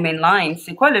fait au mainline?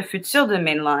 C'est quoi le futur de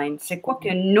mainline? C'est quoi que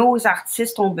nos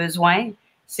artistes ont besoin?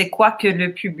 C'est quoi que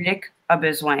le public a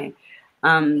besoin?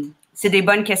 C'est des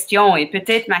bonnes questions. Et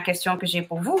peut-être ma question que j'ai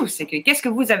pour vous, c'est que qu'est-ce que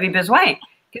vous avez besoin?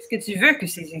 Qu'est-ce que tu veux que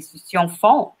ces institutions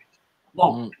font?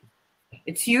 Bon,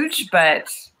 it's huge, but...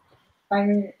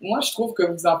 Moi, je trouve que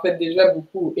vous en faites déjà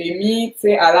beaucoup. Amy, tu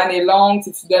sais, à l'année longue, tu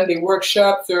donnes des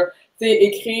workshops sur, tu sais,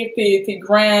 écrire tes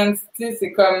grants, tu sais,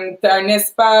 c'est comme, t'as un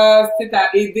espace, tu sais, t'as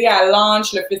aidé à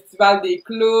launch le festival des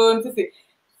clowns, tu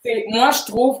sais, moi, je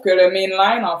trouve que le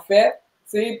mainline, en fait,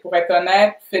 tu sais, pour être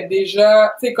honnête, fait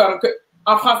déjà, tu sais, comme,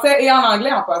 en français et en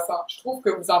anglais, en passant, je trouve que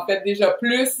vous en faites déjà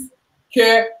plus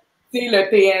que, tu sais, le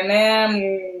TNM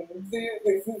ou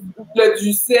le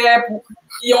DUCEP, ou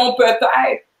qui ont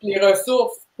peut-être les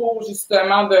ressources pour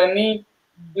justement donner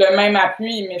le même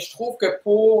appui. Mais je trouve que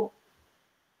pour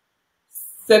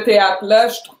ce théâtre-là,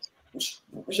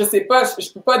 je sais pas,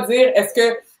 je peux pas dire, est-ce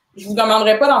que je vous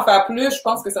demanderais pas d'en faire plus? Je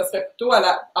pense que ça serait plutôt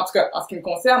en tout cas, en ce qui me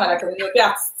concerne, à la communauté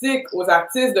artistique, aux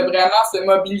artistes de vraiment se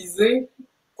mobiliser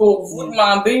pour vous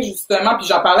demander justement, puis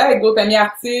j'en parlais avec d'autres amis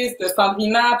artistes,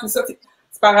 Sandrina, tout ça, c'est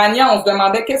par Ania, on se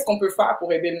demandait qu'est-ce qu'on peut faire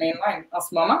pour aider le mainline en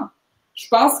ce moment. Je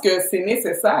pense que c'est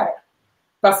nécessaire.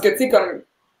 Parce que, tu sais, comme...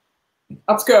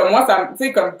 En tout cas, moi, tu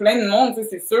sais, comme plein de monde, tu sais,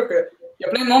 c'est sûr qu'il y a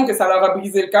plein de monde que ça leur a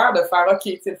brisé le cœur de faire «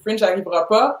 OK, le Fringe n'arrivera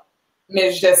pas »,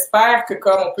 mais j'espère que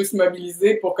comme on peut se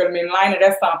mobiliser pour que le mainline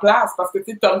reste en place. Parce que,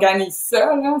 tu sais, t'organises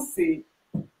ça, là, c'est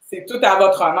tout à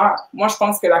votre honneur. Moi, je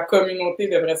pense que la communauté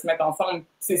devrait se mettre ensemble.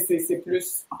 C'est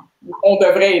plus... On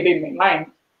devrait aider le mainline.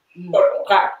 Pas le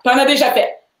contraire. T'en as déjà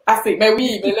fait. Assez. Mais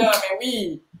oui,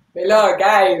 mais là,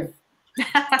 guys.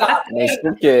 Mais je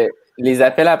trouve que les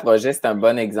appels à projets, c'est un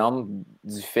bon exemple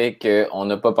du fait qu'on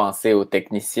n'a pas pensé aux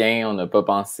techniciens, on n'a pas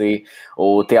pensé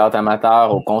aux théâtres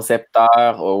amateurs, aux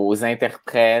concepteurs, aux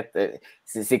interprètes.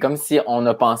 C'est comme si on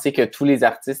a pensé que tous les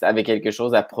artistes avaient quelque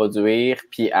chose à produire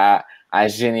puis à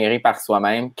générer par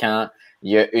soi-même quand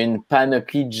il y a une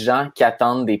panoplie de gens qui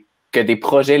attendent que des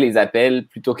projets les appellent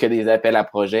plutôt que des appels à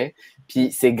projets.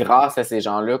 Puis c'est grâce à ces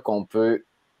gens-là qu'on peut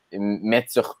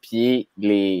mettre sur pied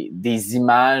des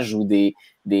images ou des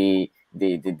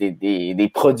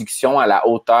productions à la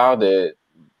hauteur de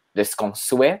ce qu'on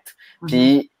souhaite.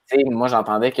 Puis, tu sais, moi,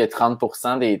 j'entendais que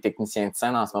 30% des techniciens de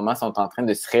scène en ce moment sont en train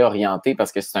de se réorienter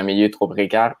parce que c'est un milieu trop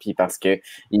précaire puis parce que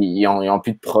ils ont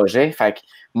plus de projet. Fait que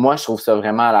moi, je trouve ça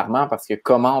vraiment alarmant parce que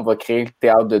comment on va créer le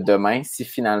théâtre de demain si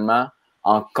finalement,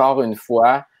 encore une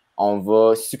fois, on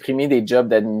va supprimer des jobs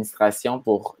d'administration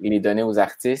pour les donner aux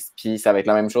artistes, puis ça va être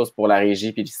la même chose pour la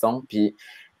régie puis le son. Puis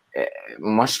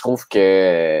moi, je trouve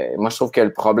que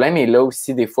le problème est là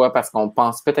aussi des fois parce qu'on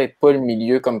pense peut-être pas le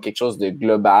milieu comme quelque chose de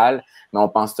global, mais on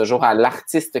pense toujours à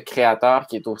l'artiste créateur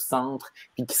qui est au centre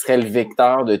puis qui serait le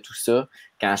vecteur de tout ça.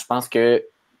 Quand je pense que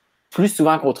plus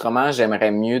souvent qu'autrement,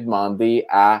 j'aimerais mieux demander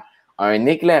à un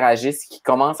éclairagiste qui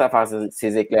commence à faire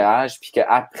ses éclairages puis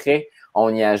qu'après,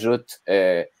 on y ajoute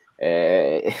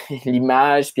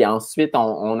l'image, puis ensuite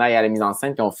on aille à la mise en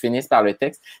scène, puis on finisse par le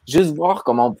texte. Juste voir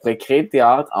comment on pourrait créer le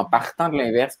théâtre en partant de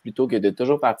l'inverse plutôt que de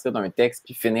toujours partir d'un texte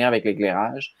puis finir avec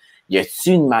l'éclairage. Y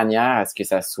a-t-il une manière à ce que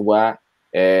ça soit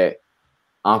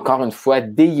encore une fois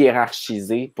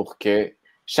déhiérarchisé pour que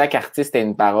chaque artiste ait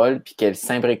une parole puis qu'elle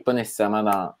s'imbrique pas nécessairement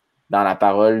dans la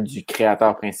parole du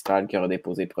créateur principal qui aura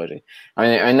déposé le projet.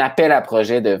 Un appel à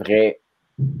projet devrait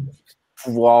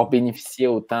pouvoir bénéficier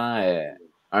autant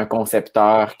un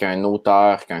concepteur qu'un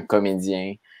auteur, qu'un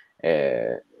comédien.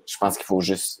 Je pense qu'il faut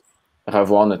juste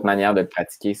revoir notre manière de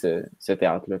pratiquer ce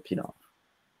théâtre-là. Puis là.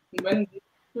 Bonne idée.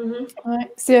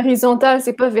 Ouais, c'est horizontal,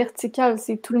 c'est pas vertical,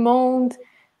 c'est tout le monde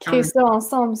crée ça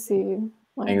ensemble.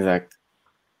 Ouais. Exact.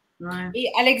 Ouais. Et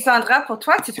Alexandra, pour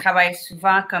toi, tu travailles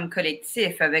souvent comme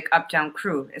collectif avec Uptown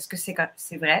Crew. Est-ce que c'est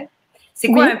vrai? C'est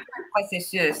quoi un peu le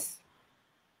processus?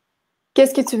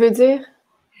 Qu'est-ce que tu veux dire?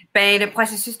 Ben, le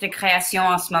processus de création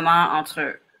en ce moment entre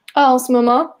eux. Ah, en ce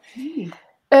moment?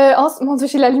 Mon Dieu,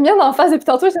 j'ai la lumière d'en face depuis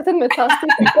tantôt, j'essaie de me tasser.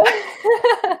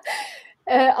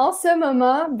 En ce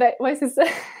moment, ben, ouais, c'est ça.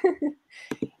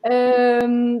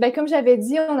 Ben, comme j'avais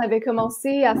dit, on avait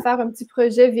commencé à faire un petit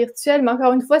projet virtuel, mais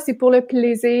encore une fois, c'est pour le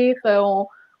plaisir. On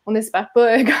n'espère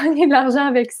pas gagner de l'argent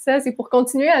avec ça. C'est pour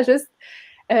continuer à juste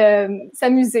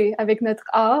s'amuser avec notre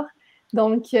art.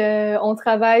 Donc, on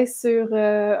travaille sur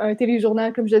un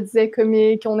téléjournal, comme je disais,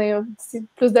 comique. On a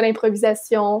plus de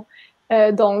l'improvisation.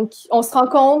 Donc, on se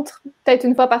rencontre peut-être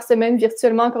une fois par semaine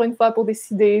virtuellement, encore une fois, pour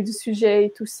décider du sujet et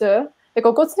tout ça. Fait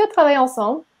qu'on continue à travailler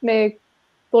ensemble, mais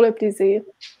pour le plaisir,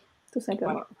 tout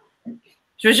simplement. Ouais.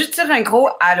 Je veux juste dire un gros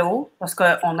allô, parce qu'on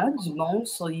a du monde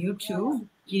sur YouTube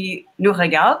qui nous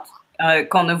regarde,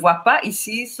 qu'on ne voit pas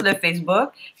ici sur le Facebook.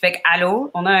 Fait que allô,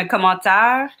 on a un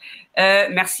commentaire.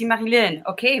 Merci Marilyn.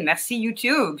 OK, merci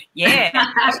YouTube. Yeah!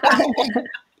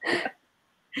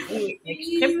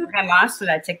 Je tripe vraiment sur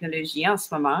la technologie en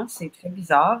ce moment. C'est très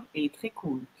bizarre et très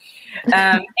cool.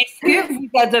 Est-ce que vous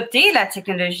adoptez la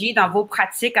technologie dans vos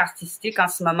pratiques artistiques en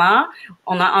ce moment?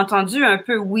 On a entendu un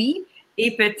peu oui.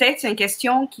 Et peut-être une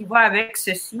question qui va avec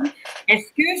ceci.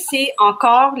 Est-ce que c'est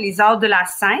encore les arts de la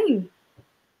scène?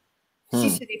 Si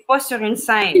ce n'est pas sur une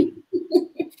scène.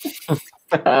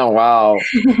 Wow!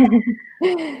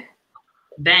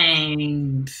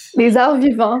 Ben... Les arts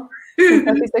vivants.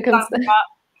 C'est ça comme ça.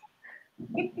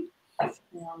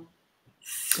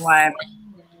 Ouais.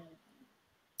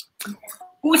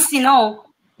 Ou sinon,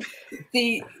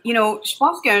 je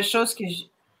pense qu'il y a une chose que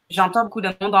j'entends beaucoup de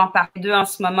monde en parler d'eux en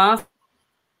ce moment,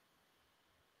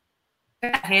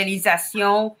 la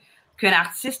réalisation qu'un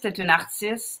artiste est un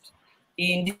artiste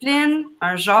et une discipline,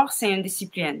 un genre, c'est une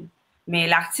discipline. Mais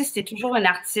l'artiste est toujours un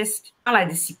artiste dans la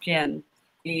discipline.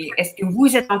 Et est-ce que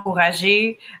vous êtes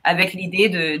encouragé avec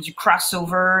l'idée du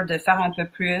crossover, de faire un peu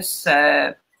plus,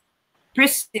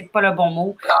 plus c'est pas le bon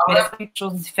mot, mais de faire quelque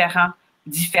chose de différent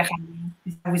différemment,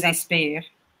 si ça vous inspire?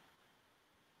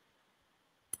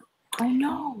 Oh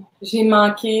non! J'ai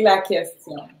manqué la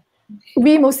question.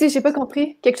 Oui, moi aussi, j'ai pas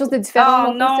compris. Quelque chose de différent.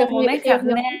 Oh non, mon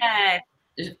Internet!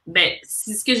 Ben,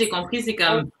 si ce que j'ai compris, c'est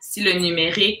comme si le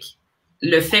numérique,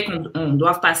 le fait qu'on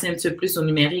doive passer un petit peu plus au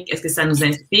numérique, est-ce que ça nous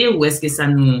inspire ou est-ce que ça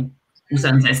nous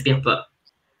inspire pas?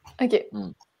 OK.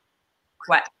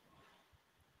 Ouais.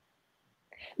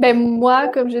 Ben moi,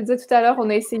 comme je disais tout à l'heure, on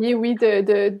a essayé, oui,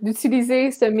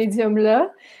 d'utiliser ce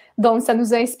médium-là. Donc, ça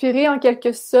nous a inspiré en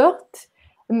quelque sorte,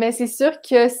 mais c'est sûr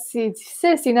que c'est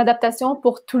difficile. C'est une adaptation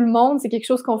pour tout le monde. C'est quelque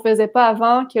chose qu'on faisait pas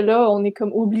avant, que là, on est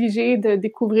comme obligé de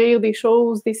découvrir des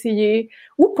choses, d'essayer,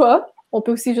 ou pas. On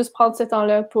peut aussi juste prendre ce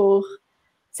temps-là pour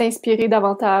s'inspirer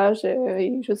davantage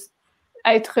et juste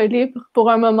être libre pour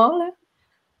un moment, là.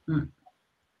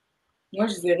 Moi,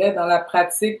 je dirais dans la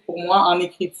pratique, pour moi, en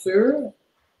écriture,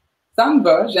 ça me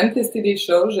va. J'aime tester des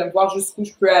choses. J'aime voir jusqu'où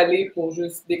je peux aller pour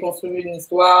juste déconstruire une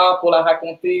histoire, pour la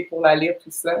raconter, pour la lire,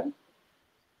 tout ça.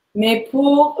 Mais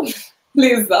pour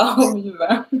les arts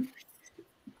vivants,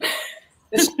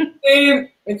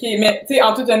 OK, mais tu sais,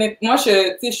 en toute honnêteté, moi,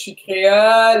 je suis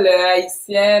créole,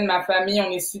 haïtienne, ma famille,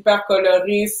 on est super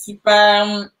colorés,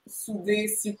 super soudés,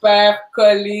 super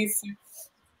collés.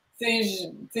 Tu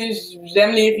sais,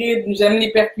 j'aime les rythmes, j'aime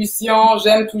les percussions,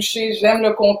 j'aime toucher, j'aime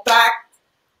le contact.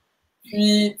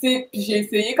 Puis, tu sais, j'ai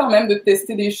essayé quand même de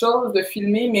tester des choses, de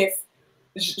filmer, mais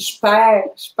je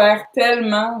perds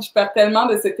tellement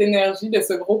de cette énergie, de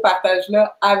ce gros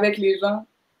partage-là avec les gens.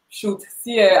 Je suis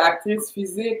aussi actrice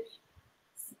physique.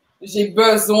 J'ai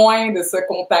besoin de ce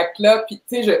contact-là. Puis,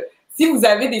 tu sais, si vous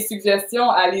avez des suggestions,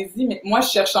 allez-y, mais moi, je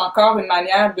cherche encore une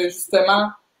manière de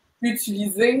justement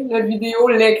utiliser la vidéo,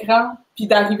 l'écran, puis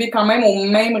d'arriver quand même au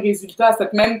même résultat, à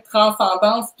cette même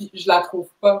transcendance, puis je la trouve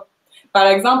pas. Par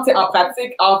exemple, en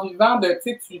pratique, art vivant,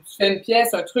 tu fais une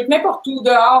pièce, un truc, n'importe où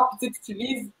dehors, puis tu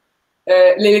utilises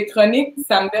l'électronique,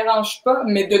 ça me dérange pas,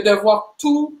 mais de devoir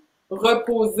tout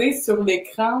reposer sur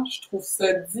l'écran, je trouve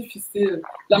ça difficile.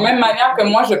 De la même manière que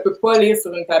moi, je peux pas lire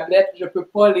sur une tablette, je peux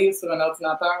pas lire sur un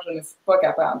ordinateur, je ne suis pas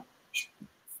capable. Je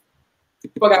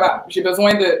suis pas capable. J'ai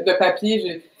besoin de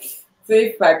papier.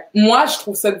 Moi, je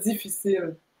trouve ça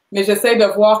difficile. Mais j'essaie de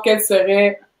voir quelle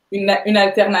serait une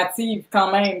alternative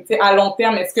quand même, à long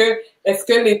terme. Est-ce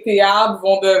que les théâtres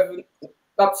vont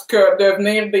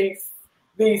devenir des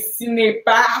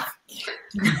ciné-parcs?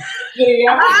 Je sais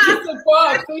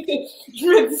pas, je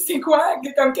me dis c'est quoi?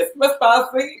 Comme qu'est-ce qui va se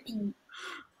passer? Puis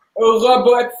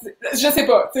robot, je sais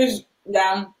pas,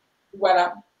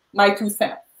 voilà, my two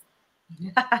cents.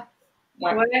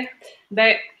 Ouais.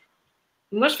 Ben,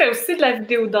 moi je fais aussi de la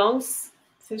vidéo danse.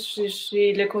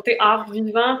 J'ai le côté art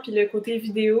vivant puis le côté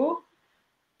vidéo.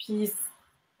 Puis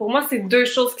pour moi, c'est deux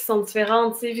choses qui sont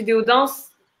différentes. Vidéo danse,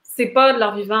 c'est pas de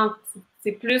l'art vivant.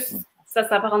 C'est plus, ça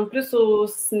s'apparente plus au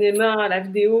cinéma, à la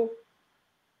vidéo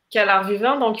qu'à l'art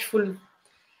vivant. Donc il faut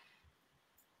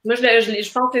Moi,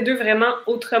 je pense les deux vraiment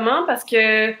autrement parce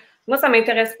que moi, ça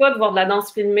m'intéresse pas de voir de la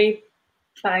danse filmée,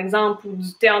 par exemple, ou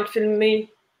du théâtre filmé.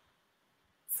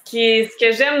 Ce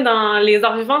que j'aime dans les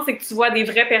arts vivants, c'est que tu vois des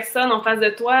vraies personnes en face de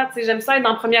toi. J'aime ça être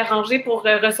en première rangée pour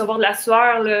recevoir de la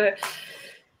sueur, là.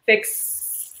 Fait que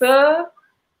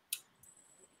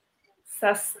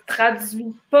ça se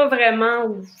traduit pas vraiment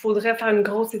ou il faudrait faire une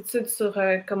grosse étude sur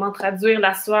comment traduire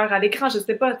la sueur à l'écran. Je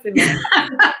sais pas, tu sais.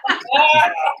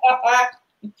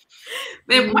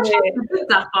 Mais moi, je pense que tout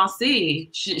est à repenser.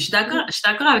 Je suis d'accord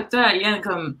avec toi, Ariane,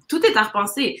 comme tout est à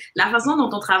repenser. La façon dont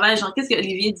on travaille, genre, qu'est-ce que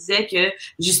Olivier disait que,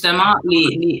 justement,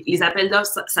 les appels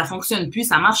d'offres, ça fonctionne plus,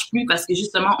 ça marche plus parce que,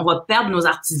 justement, on va perdre nos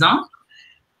artisans.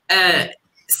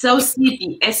 Ça aussi,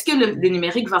 puis est-ce que le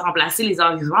numérique va remplacer les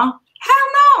arts vivants?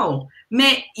 Hell no!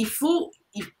 Mais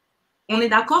on est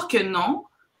d'accord que non,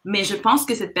 mais je pense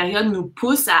que cette période nous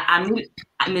pousse à amener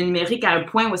le numérique à un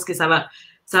point où est-ce que ça va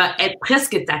être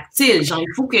presque tactile. Genre,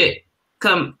 il faut que,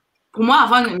 comme, pour moi,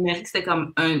 avant, le numérique, c'était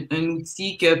comme un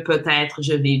outil que peut-être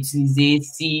je vais utiliser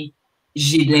si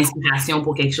j'ai de l'inspiration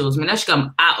pour quelque chose. Mais là, je suis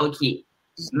comme, OK.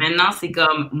 Maintenant, c'est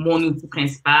comme mon outil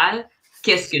principal.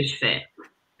 Qu'est-ce que je fais?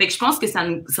 Fait que je pense que ça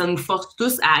nous force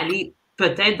tous à aller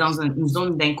peut-être dans une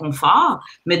zone d'inconfort,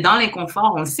 mais dans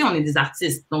l'inconfort, on le sait, on est des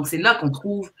artistes. Donc, c'est là qu'on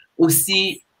trouve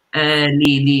aussi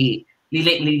les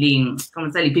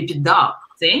pépites d'or,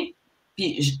 tu sais?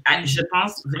 Puis, je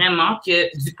pense vraiment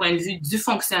que du point de vue du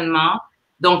fonctionnement,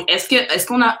 donc, est-ce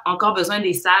qu'on a encore besoin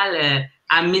des salles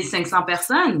à 1500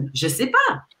 personnes? Je sais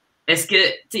pas. Est-ce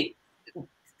que, tu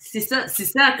sais, c'est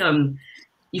ça comme,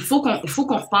 il faut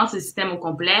qu'on repense le système au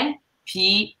complet,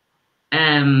 puis,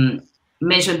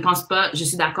 mais je ne pense pas, je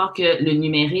suis d'accord que le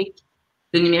numérique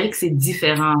le numérique, c'est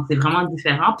différent. C'est vraiment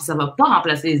différent. Puis ça va pas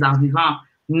remplacer les arts vivants.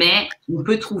 Mais on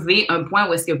peut trouver un point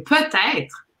où est-ce que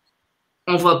peut-être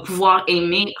on va pouvoir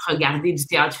aimer regarder du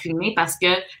théâtre filmé parce que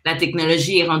la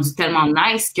technologie est rendue tellement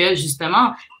nice que,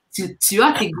 justement, tu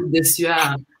as tes gouttes de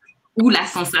sueur ou la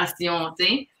sensation, tu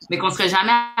sais, mais qu'on serait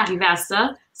jamais arrivé à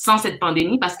ça sans cette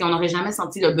pandémie parce qu'on n'aurait jamais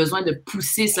senti le besoin de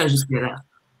pousser ça jusque-là.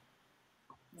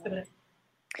 C'est vrai.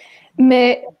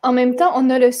 Mais en même temps, on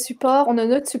a le support, on a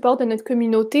notre support de notre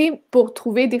communauté pour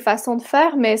trouver des façons de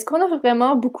faire, mais est-ce qu'on a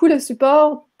vraiment beaucoup le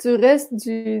support du reste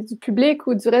du public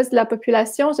ou du reste de la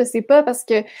population? Je sais pas, parce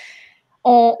que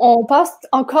on passe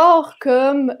encore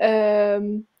comme,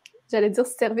 j'allais dire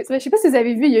service. Je sais pas si vous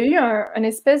avez vu, il y a eu un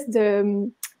espèce de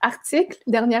article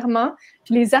dernièrement,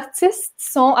 puis les artistes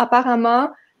sont apparemment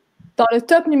dans le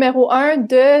top numéro 1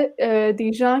 de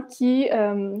des gens qui,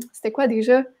 c'était quoi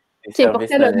déjà? Qui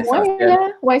importait le moins, là?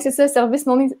 Oui, c'est ça, service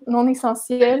non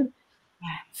essentiel.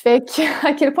 Fait que,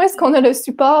 à quel point est-ce qu'on a le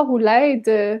support ou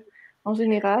l'aide en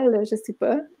général? Je sais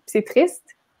pas. C'est triste.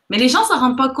 Mais les gens s'en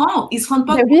rendent pas compte. Ils se rendent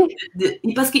pas compte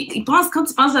parce qu'ils pensent, quand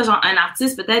tu penses à genre un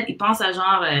artiste, peut-être, ils pensent à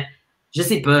genre, je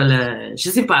sais pas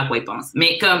à quoi ils pensent.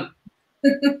 Mais comme,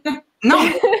 non,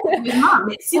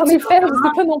 mais si en effet, je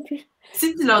sais pas non plus.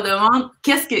 Si tu leur demandes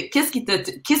qu'est-ce qui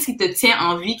te tient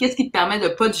en vie, qu'est-ce qui te permet de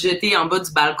pas te jeter en bas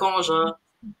du balcon, genre,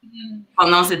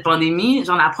 pendant cette pandémie,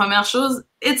 genre, la première chose,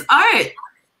 it's art!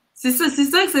 C'est ça. C'est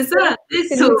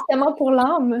le médicament pour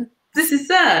l'âme. C'est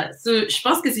ça. Je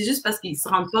pense que c'est juste parce qu'ils se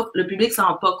rendent pas, le public se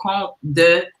rend pas compte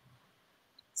de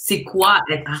c'est quoi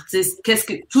être artiste,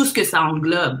 tout ce que ça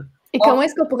englobe. Et comment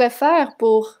est-ce qu'on pourrait faire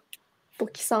pour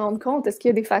qu'ils s'en rendent compte? Est-ce qu'il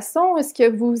y a des façons? Est-ce que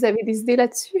vous avez des idées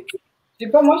là-dessus? Je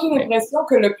sais pas, moi, j'ai l'impression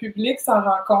que le public s'en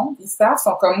rend compte. Ils savent,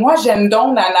 sont comme, moi, j'aime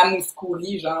donc Nana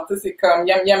Mouskouri, genre, tu sais, c'est comme,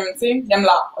 ils aiment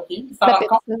l'art, OK? Ils s'en rendent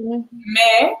compte.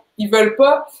 Mais, ils veulent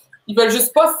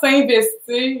juste pas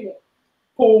s'investir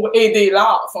pour aider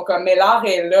l'art. Ils sont comme, mais l'art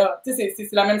est là. Tu sais,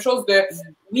 c'est la même chose de,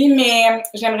 oui, mais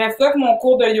j'aimerais ça que mon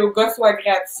cours de yoga soit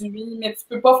gratuit, mais tu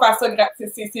peux pas faire ça gratuit.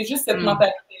 C'est juste cette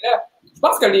mentalité-là. Je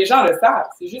pense que les gens le savent.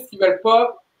 C'est juste qu'ils veulent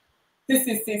pas.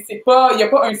 C'est pas, il n'y a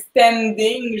pas un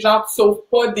standing, genre, tu sauves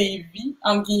pas des vies,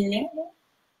 entre guillemets, là.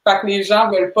 Fait que les gens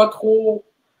veulent pas trop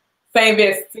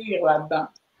s'investir là-dedans.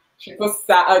 Je sais pas si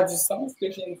ça a du sens, ce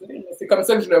que je viens de dire, mais c'est comme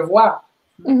ça que je le vois.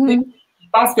 Mm-hmm. Je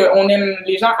pense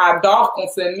les gens adorent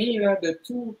consommer, là, de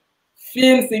tout.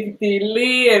 Films, séries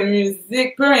télé,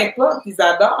 musique, peu importe, ils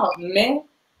adorent, mais,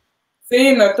 tu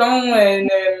sais, mettons,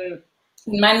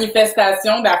 une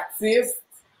manifestation d'artistes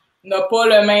n'a pas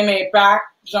le même impact,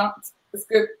 genre, parce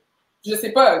que, je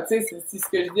sais pas, tu sais, si ce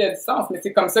que je dis a du sens, mais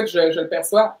c'est comme ça que je le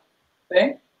perçois, tu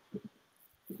sais.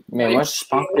 Mais moi, je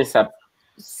pense que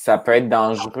ça peut être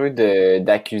dangereux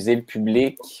d'accuser le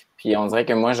public, puis on dirait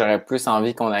que moi, j'aurais plus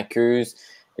envie qu'on accuse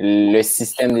le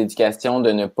système d'éducation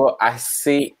de ne pas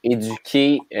assez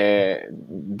éduquer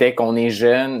dès qu'on est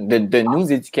jeune, de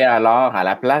nous éduquer à l'art, à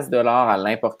la place de l'art, à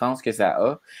l'importance que ça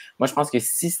a. Moi, je pense que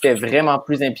si c'était vraiment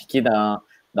plus impliqué dans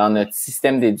notre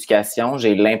système d'éducation,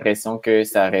 j'ai l'impression que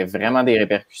ça aurait vraiment des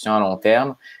répercussions à long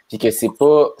terme, puis que c'est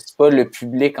pas le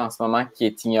public en ce moment qui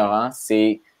est ignorant,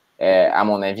 c'est à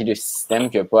mon avis le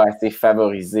système qui n'a pas assez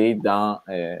favorisé dans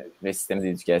le système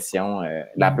d'éducation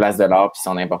la place de l'art puis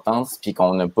son importance, puis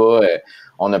qu'on n'a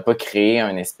pas créé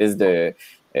une espèce de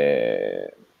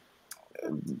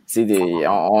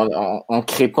on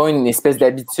crée pas une espèce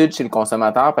d'habitude chez le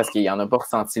consommateur parce qu'il en a pas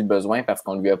ressenti le besoin, parce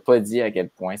qu'on lui a pas dit à quel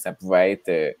point ça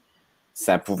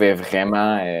pouvait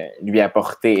vraiment lui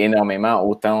apporter énormément,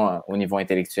 autant au niveau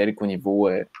intellectuel qu'au niveau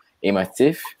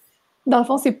émotif. Dans le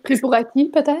fond, c'est pris pour acquis,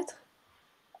 peut-être?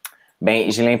 Ben,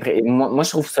 j'ai l'impression. Moi,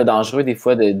 je trouve ça dangereux des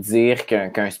fois de dire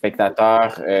qu'un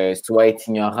spectateur soit être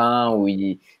ignorant ou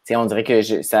on dirait que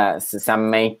ça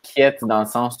m'inquiète dans le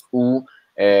sens où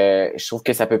je trouve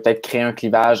que ça peut peut-être créer un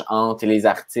clivage entre les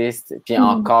artistes, puis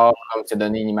encore, comme se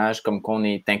donner une image comme qu'on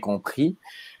est incompris.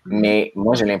 Mais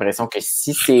moi, j'ai l'impression que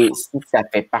si ça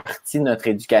fait partie de notre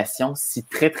éducation, si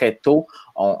très, très tôt,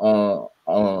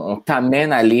 on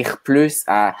t'amène à lire plus,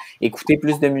 à écouter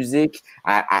plus de musique,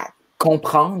 à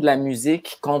comprendre la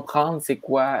musique, comprendre c'est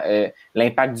quoi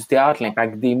l'impact du théâtre,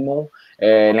 l'impact des mots,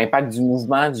 l'impact du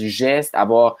mouvement, du geste,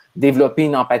 avoir développé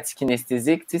une empathie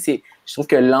kinesthésique. Tu sais, je trouve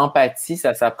que l'empathie,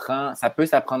 ça peut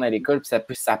s'apprendre à l'école, puis ça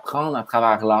peut s'apprendre à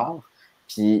travers l'art.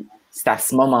 Puis c'est à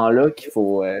ce moment-là qu'il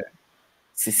faut...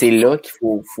 c'est là qu'il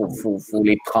faut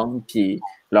les prendre puis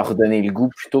leur donner le goût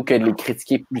plutôt que de les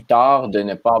critiquer plus tard, de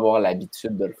ne pas avoir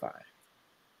l'habitude de le faire.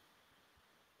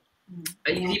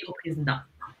 Olivier pour président.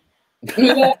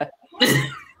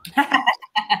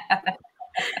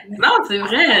 Non, c'est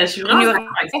vrai, je suis vraiment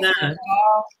d'accord avec ça.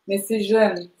 Mais c'est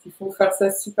jeune. Il faut faire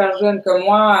ça super jeune. Comme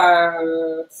moi,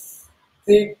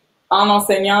 tu sais, en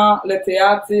enseignant le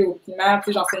théâtre, tu sais, au primaire,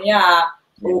 tu sais, j'enseignais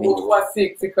aux 3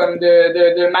 cycles, tu sais, comme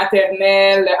de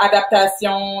maternelle,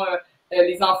 adaptation,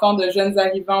 les enfants de jeunes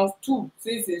arrivants, tout.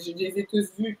 Tu sais, je les ai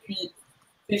tous vus. Puis,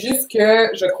 c'est juste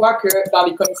que je crois que dans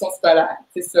les commissions scolaires,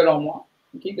 c'est selon moi,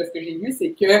 ok, de ce que j'ai vu,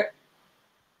 c'est que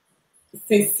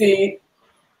c'est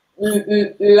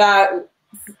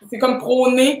comme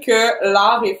prôner que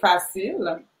l'art est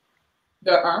facile,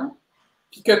 de un,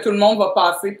 puis que tout le monde va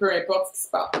passer, peu importe ce qui se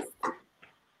passe.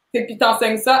 Puis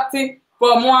t'enseignes ça, tu sais,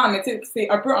 pas moi, mais tu sais, c'est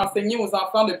un peu enseigné aux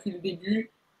enfants depuis le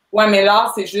début. Ouais, mais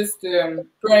l'art, c'est juste,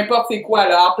 peu importe c'est quoi,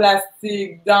 l'art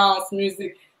plastique, danse,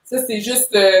 musique. Ça, c'est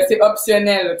juste, c'est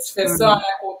optionnel. Là. Tu fais ça en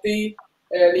à côté.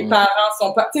 Les parents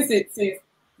sont pas, tu sais,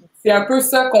 c'est un peu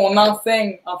ça qu'on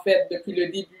enseigne, en fait, depuis le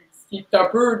début. Ce qui est un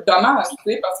peu dommage, tu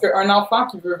sais, parce qu'un enfant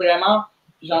qui veut vraiment,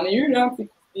 j'en ai eu, là, tu sais,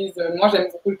 qui disent, moi, j'aime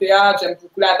beaucoup le théâtre, j'aime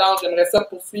beaucoup la danse, j'aimerais ça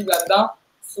poursuivre là-dedans.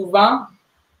 Souvent,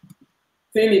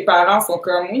 tu sais, les parents sont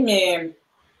comme, oui, mais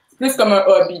c'est plus comme un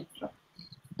hobby. Genre.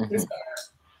 Plus comme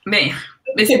Mais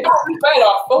c'est pas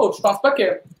leur faute. Je pense pas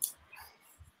que.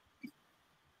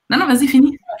 Non, vas-y,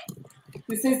 fini.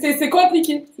 C'est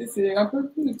compliqué. C'est un peu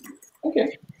plus. OK.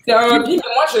 C'est un hobby,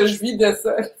 mais moi, je vis de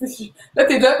ça. Là,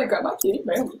 t'es comme, OK,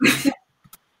 ben oui.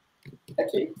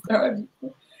 OK, c'est un hobby.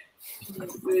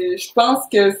 Puis, je pense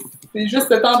que c'est juste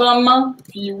cet entendement.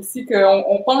 Puis aussi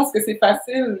qu'on pense que c'est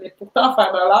facile, mais pourtant,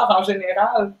 faire de l'art en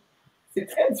général, c'est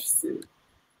très difficile.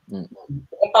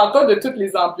 On parle pas de toutes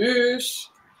les embûches,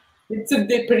 les petites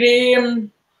déprimes,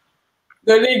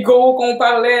 de l'ego qu'on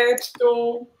parlait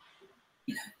plutôt,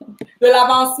 de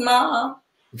l'avancement, hein,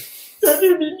 de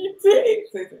l'humilité.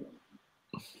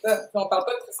 On parle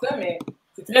pas de tout ça, mais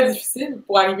c'est très difficile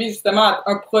pour arriver justement à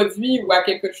un produit ou à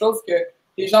quelque chose que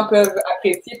les gens peuvent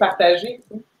apprécier, partager.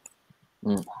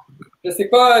 Je sais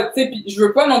pas, tu sais, puis je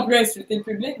veux pas non plus insulter le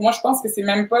public. Moi, je pense que c'est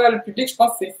même pas le public, je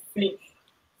pense que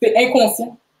c'est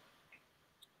inconscient.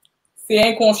 C'est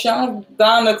inconscient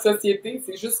dans notre société.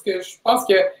 C'est juste que je pense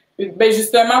que, ben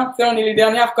justement, tu sais, on est les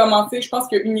derniers à recommencer. Je pense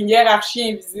qu'il y a une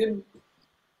hiérarchie invisible.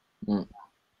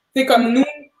 C'est comme nous,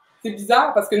 c'est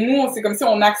bizarre parce que nous, c'est comme si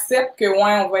on accepte que,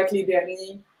 ouais, on va être les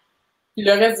derniers. Puis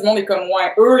le reste du monde est comme,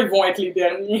 ouais, eux, ils vont être les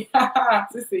derniers.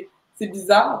 Tu sais, c'est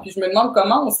bizarre. Puis je me demande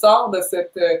comment on sort de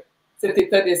cet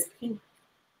état d'esprit.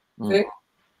 Tu sais,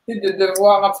 de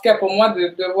devoir, en tout cas pour moi,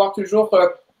 de devoir toujours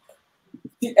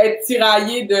être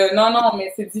tiraillé de non,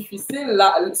 mais c'est difficile,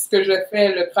 là, ce que je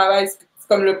fais, le travail, c'est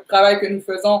comme le travail que nous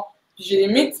faisons. Puis j'ai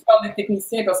aimé que tu parles des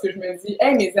techniciens parce que je me dis,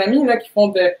 hey, mes amis là, qui font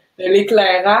de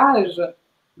l'éclairage,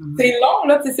 c'est long,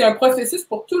 là, c'est un processus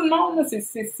pour tout le monde, là,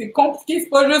 c'est compliqué, c'est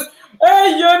pas juste,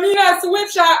 hey, il a mis la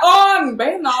switch à on!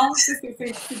 Ben non, c'est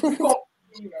plus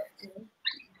compliqué, là.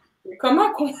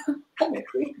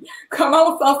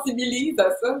 Comment on sensibilise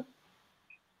à ça?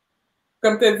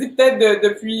 Comme tu as dit, peut-être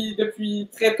depuis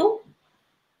très tôt.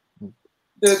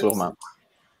 Sûrement.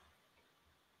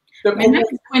 Mais même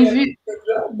du point de vue.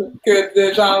 Que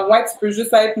de genre, ouais, tu peux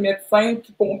juste être médecin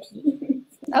puis pompier.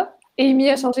 Ah,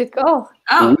 Amy a changé de corps.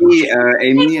 Ah! Oui,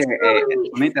 Amy,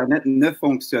 son Internet ne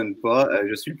fonctionne pas.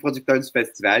 Je suis le producteur du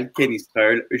festival, Kenny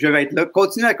Sturl. Je vais être là.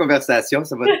 Continuez la conversation.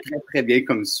 Ça va très, très bien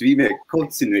comme suit, mais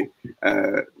continuez.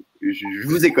 Je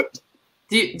vous écoute.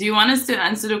 Do you want us to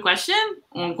answer the question?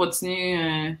 On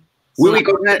continue. Oui,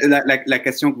 continuez la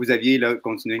question que vous aviez, là,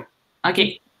 continuez. OK.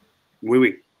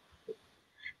 Oui.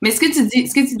 Mais ce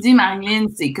que tu dis, Marilyn,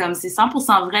 c'est comme, c'est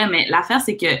 100% vrai, mais l'affaire,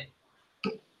 c'est que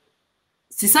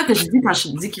c'est ça que je dis quand je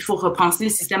dis qu'il faut repenser le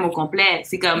système au complet.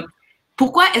 C'est comme,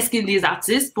 pourquoi est-ce que les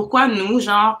artistes, pourquoi nous,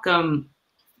 genre, comme,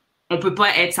 on peut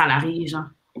pas être salariés, genre?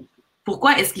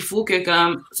 Pourquoi est-ce qu'il faut que,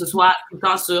 comme, ce soit tout le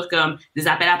temps sur, comme, des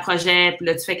appels à projets, puis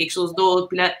là, tu fais quelque chose d'autre,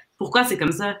 puis là, pourquoi c'est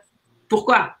comme ça?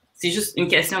 Pourquoi? C'est juste une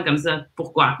question comme ça.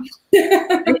 Pourquoi?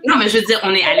 Non, mais je veux dire,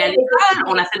 on est allé à l'école,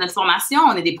 on a fait notre formation,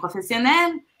 on est des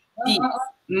professionnels, puis,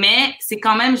 mais c'est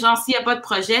quand même, genre, s'il n'y a pas de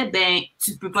projet, ben,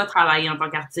 tu ne peux pas travailler en tant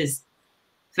qu'artiste.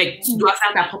 Fait que tu dois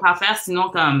faire ta propre affaire, sinon,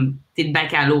 comme, t'es le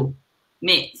bac à l'eau.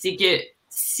 Mais c'est que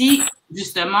si,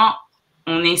 justement,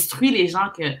 on instruit les gens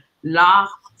que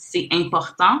l'art, c'est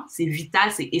important, c'est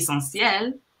vital, c'est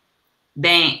essentiel,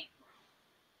 ben,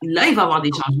 là, il va y avoir des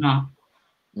changements.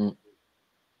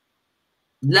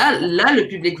 Là, le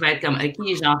public va être comme,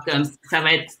 OK, genre, comme, ça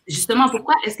va être, justement,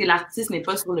 pourquoi est-ce que l'artiste n'est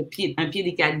pas sur un pied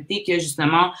d'égalité que,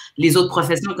 justement, les autres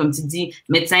professions, comme tu dis,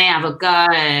 médecin, avocat,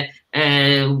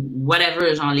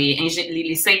 whatever, genre,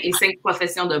 les cinq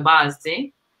professions de base, tu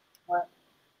sais? Ouais.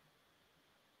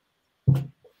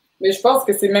 Mais je pense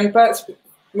que c'est même pas,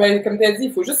 Mais comme tu as dit,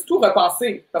 il faut juste tout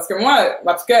repenser. Parce que moi,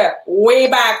 en tout cas, way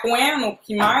back when, au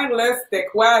primaire, là, c'était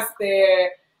quoi?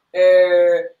 C'était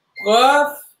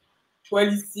prof,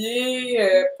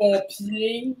 policier,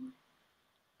 pompier,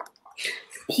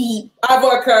 puis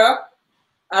avocat,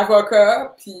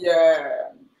 puis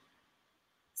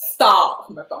star,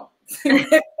 mettons. C'est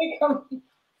comme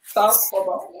star, c'est pas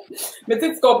bon. Mais tu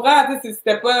sais, tu comprends,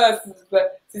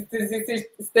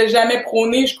 c'était jamais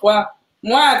prôné, je crois.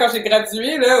 Moi, quand j'ai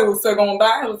gradué là, au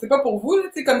secondaire, c'est pas pour vous,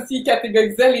 tu sais, comme s'ils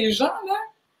catégorisaient les gens, là.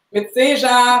 Mais tu sais,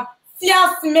 genre,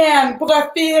 sciences humaines,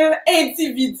 profil,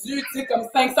 individu, tu sais, comme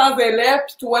 500 élèves,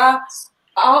 puis toi,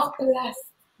 art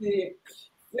plastique.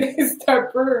 C'est un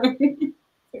peu...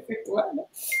 c'est toi, là.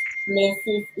 Mais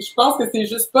je pense que c'est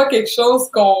juste pas quelque chose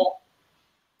qu'on...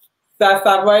 Ça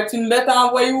va être une lettre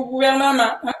envoyée au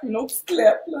gouvernement, hein? Une autre petite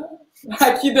lettre, là.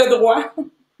 À qui de droit?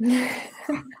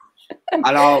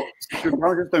 Alors, si je peux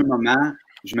prendre juste un moment,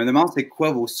 je me demande c'est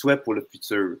quoi vos souhaits pour le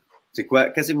futur? C'est quoi,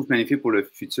 qu'est-ce que vous planifiez pour le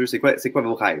futur? C'est quoi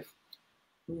vos rêves?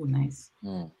 Oh, nice.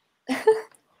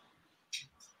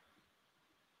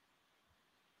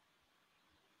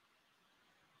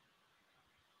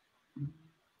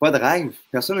 Pas de rêve?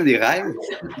 Personne n'a des rêves?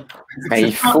 Ben,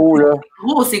 il faut, là.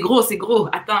 C'est gros.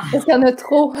 Attends. Parce qu'il y en a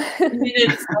trop. Une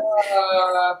minute.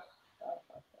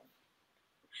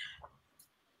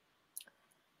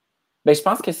 Ben, je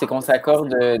pense que c'est qu'on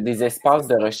s'accorde des espaces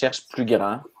de recherche plus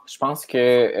grands. Je pense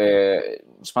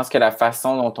que la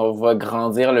façon dont on va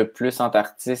grandir le plus en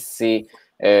artiste, c'est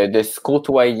de se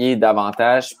côtoyer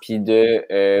davantage puis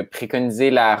de préconiser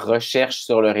la recherche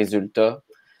sur le résultat.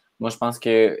 Moi, je pense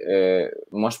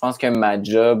que ma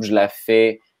job, je la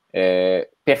fais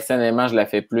personnellement, je la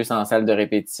fais plus en salle de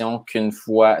répétition qu'une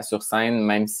fois sur scène,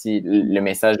 même si le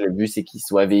message, le but, c'est qu'il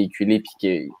soit véhiculé puis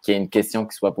qu'il y ait une question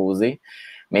qui soit posée.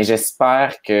 Mais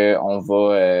j'espère qu'on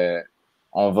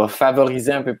va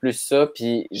favoriser un peu plus ça.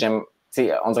 Puis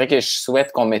on dirait que je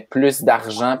souhaite qu'on mette plus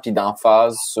d'argent puis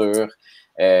d'emphase sur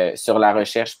la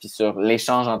recherche puis sur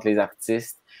l'échange entre les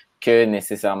artistes que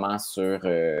nécessairement sur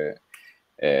le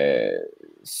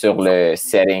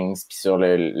settings puis sur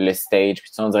le stage.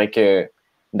 Puis on dirait que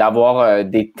d'avoir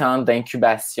des temps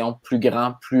d'incubation plus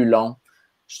grands, plus longs,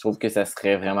 je trouve que ça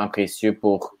serait vraiment précieux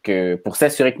pour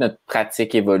s'assurer que notre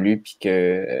pratique évolue puis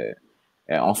que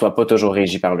on soit pas toujours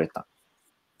régi par le temps.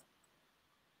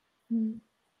 Moi,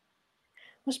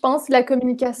 je pense que la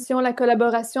communication, la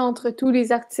collaboration entre tous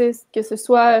les artistes, que ce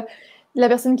soit la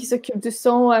personne qui s'occupe du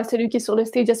son, à celui qui est sur le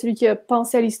stage, à celui qui a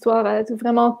pensé à l'histoire, à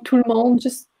vraiment tout le monde,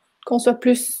 juste qu'on soit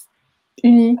plus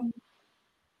unis.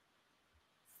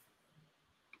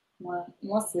 Ouais.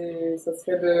 Moi, ça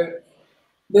serait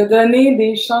de donner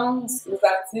des chances aux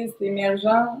artistes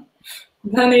émergents,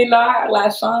 donner-leur la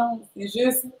chance. C'est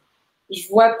juste, je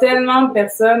vois tellement de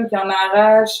personnes qui en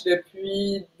arrachent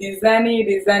depuis des années et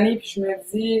des années, puis je me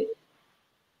dis,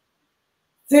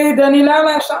 tu sais, donnez-leur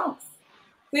la chance.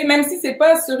 Tu sais, même si c'est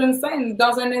pas sur une scène,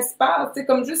 dans un espace, tu sais,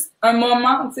 comme juste un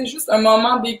moment, tu sais, juste un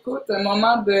moment d'écoute, un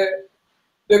moment de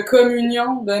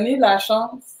communion, donner la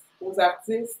chance aux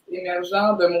artistes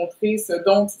émergents de montrer ce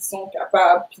dont ils sont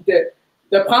capables, puis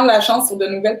de prendre la chance sur de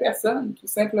nouvelles personnes, tout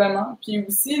simplement. Puis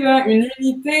aussi, là, une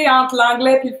unité entre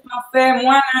l'anglais et le français.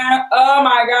 Moi, là, oh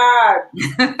my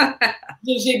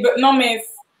God! Non, mais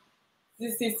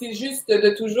c'est juste de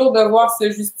toujours devoir se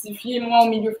justifier. Moi, au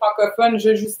milieu francophone,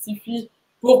 je justifie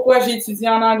pourquoi j'ai étudié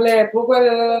en anglais, pourquoi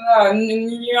une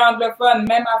milieu anglophone,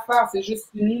 même affaire. C'est juste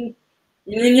une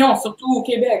union, surtout au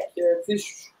Québec. Tu sais, je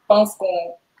pense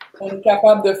qu'on est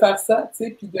capable de faire ça, tu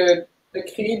sais, puis de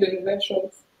créer de nouvelles choses.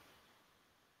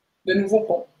 De nouveaux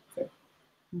ponts.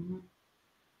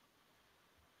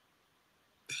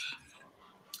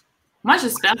 Moi,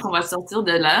 j'espère qu'on va sortir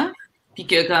de là, puis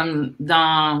que comme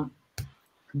dans,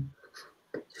 je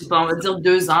sais pas, on va dire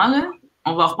 2 ans, là,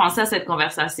 on va repenser à cette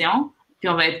conversation, puis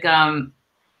on va être comme,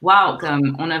 wow,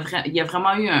 comme il y a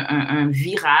vraiment eu un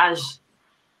virage,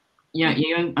 il y a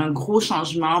eu un gros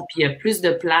changement, puis il y a plus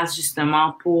de place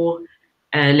justement pour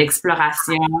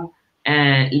l'exploration.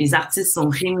 Les artistes sont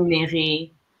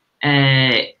rémunérés.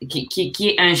 Qui est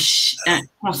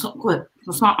qu'on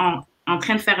soit en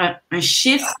train de faire un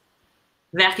shift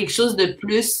vers quelque chose de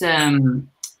plus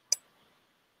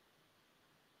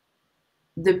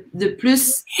de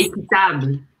plus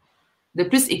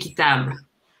équitable.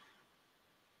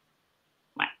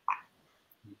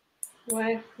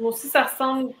 Ouais, moi aussi, ça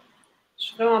ressemble. Je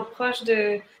suis vraiment proche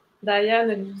de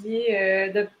Diane,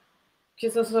 Olivier, que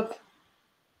ça soit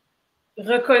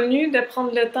reconnu, de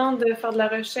prendre le temps de faire de la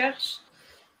recherche,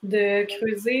 de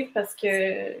creuser, parce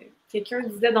que quelqu'un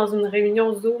disait dans une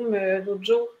réunion Zoom l'autre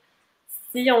jour,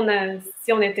 si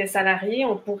on était salarié,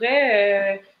 on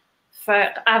pourrait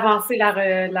faire avancer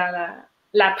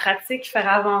la pratique, faire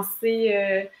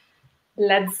avancer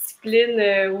la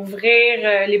discipline,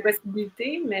 ouvrir les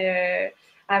possibilités, mais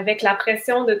avec la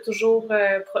pression de toujours,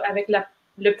 avec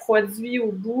le produit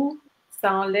au bout,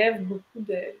 ça enlève beaucoup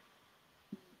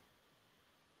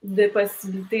de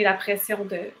possibilités, la pression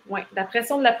de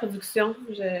la production.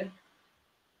 Je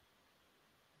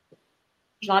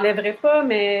l'enlèverai pas,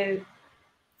 mais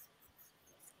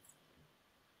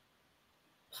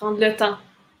prendre le temps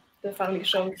de faire les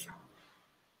choses.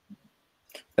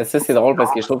 Ça, c'est drôle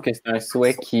parce que je trouve que c'est un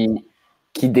souhait qui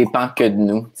dépend que de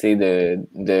nous, tu sais,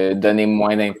 de donner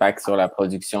moins d'impact sur la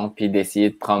production puis d'essayer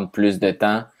de prendre plus de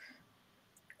temps.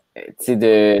 Tu sais,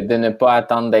 de ne pas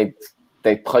attendre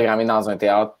d'être programmé dans un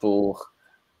théâtre pour...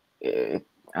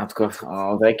 en tout cas,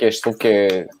 on dirait que je trouve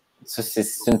que ça,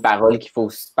 c'est une parole qu'il faut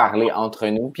se parler entre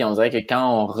nous. Puis on dirait que quand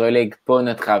on relègue pas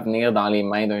notre avenir dans les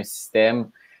mains d'un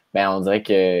système, ben on dirait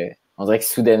que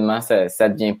soudainement, ça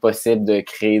devient possible de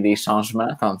créer des changements,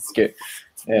 tandis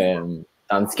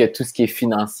que tout ce qui est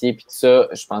financier puis tout ça,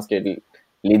 je pense que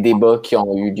les débats qui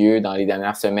ont eu lieu dans les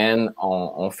dernières semaines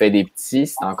ont fait des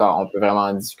petits. On peut vraiment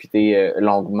en discuter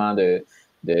longuement de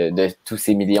tous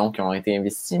ces millions qui ont été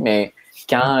investis, mais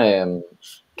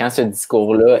quand ce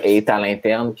discours-là est à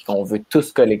l'interne puis qu'on veut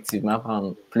tous collectivement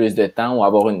prendre plus de temps ou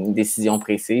avoir une décision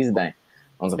précise, ben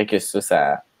on dirait que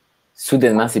ça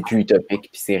soudainement, c'est plus utopique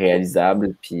puis c'est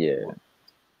réalisable. Puis, ouais,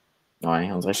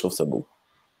 on dirait que je trouve ça beau.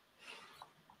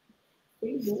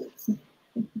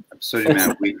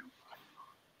 Absolument, oui.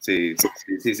 C'est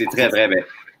très vrai.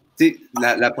 Ben,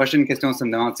 la prochaine question, ça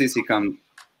me demande, c'est comme,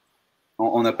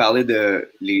 on a parlé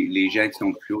de les gens qui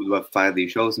sont plus hauts doivent faire des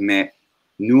choses, mais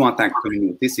nous, en tant que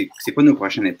communauté, c'est quoi nos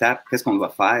prochaines étapes? Qu'est-ce qu'on doit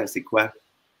faire? C'est quoi?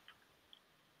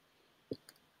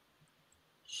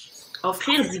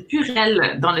 Offrir du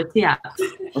purel dans le théâtre.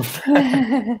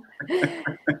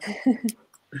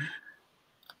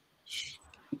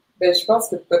 Ben, je pense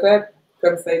que peut-être,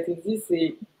 comme ça a été dit,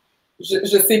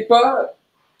 je sais pas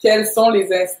quelles sont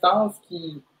les instances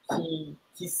qui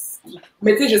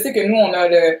mais tu sais, je sais que nous,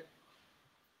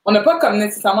 on n'a pas comme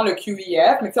nécessairement le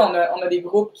QEF, mais tu sais, on a des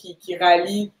groupes qui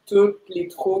rallient toutes les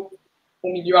troupes au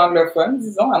milieu anglophone,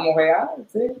 disons, à Montréal,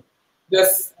 tu sais,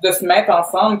 de se mettre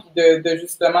ensemble puis de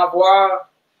justement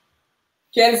voir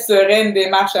quelle serait une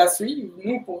démarche à suivre,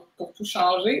 nous, pour tout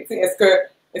changer. Tu sais,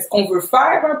 est-ce qu'on veut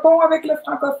faire un pont avec le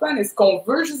francophone? Est-ce qu'on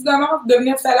veut justement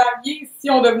devenir salarié? Si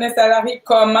on devenait salarié,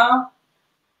 comment?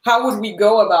 How would we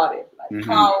go about it? Like,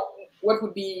 what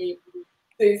would be...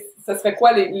 Ça serait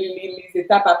quoi les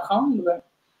étapes à prendre?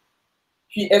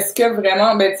 Puis est-ce que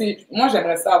vraiment... Ben, tu sais, moi,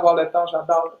 j'aimerais ça avoir le temps.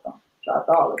 J'adore le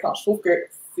temps. Je trouve que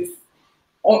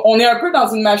on est un peu dans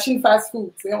une machine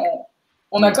fast-food, tu sais.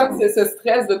 On a comme ce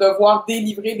stress de devoir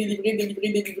délivrer.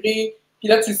 Puis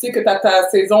là, tu sais que tu as ta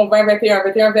saison 20-21,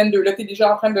 21-22. Là, tu es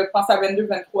déjà en train de penser à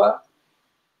 22-23.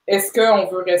 Est-ce qu'on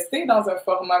veut rester dans un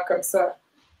format comme ça?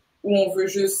 Ou on veut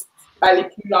juste aller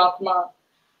plus lentement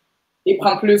et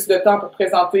prendre plus de temps pour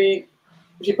présenter?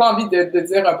 J'ai pas envie de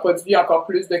dire un produit encore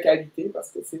plus de qualité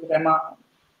parce que c'est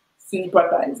une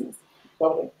hypothèse. C'est pas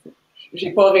vrai.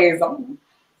 J'ai pas raison.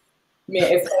 Mais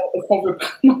est-ce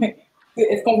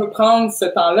qu'on veut prendre ce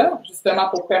temps-là, justement,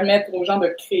 pour permettre aux gens de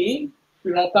créer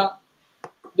plus longtemps,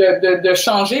 de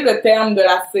changer le terme de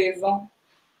la saison?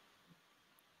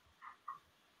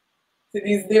 C'est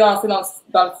des idées lancées dans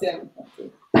le ciel.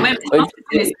 Oui, mais je pense que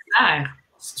c'est nécessaire.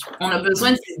 On a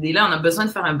besoin de ces idées-là, on a besoin de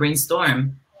faire un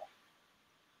brainstorm.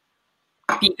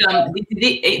 Puis comme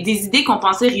des idées qu'on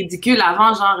pensait ridicules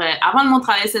avant, genre, avant le monde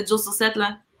travaillait 7 jours sur 7,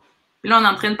 là. Puis là, on est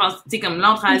en train de penser, tu sais, comme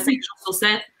là, on travaille 5 jours sur 7,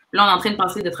 là, on est en train de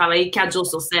penser de travailler 4 jours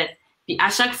sur 7. Puis à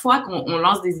chaque fois qu'on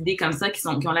lance des idées comme ça qui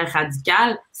ont l'air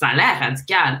radicales, ça a l'air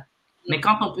radical. Mais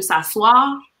quand on peut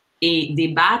s'asseoir et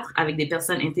débattre avec des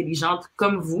personnes intelligentes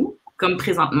comme vous, comme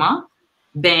présentement,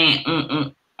 ben,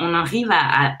 on arrive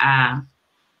à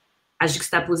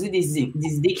juxtaposer des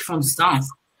idées qui font du sens.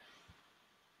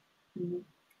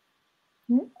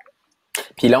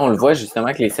 Puis là, on le voit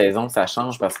justement que les saisons, ça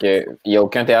change parce qu'il n'y a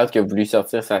aucun théâtre qui a voulu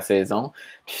sortir sa saison.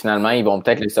 Puis finalement, ils vont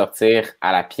peut-être le sortir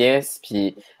à la pièce.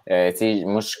 Puis, tu sais,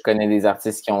 moi, je connais des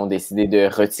artistes qui ont décidé de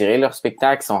retirer leur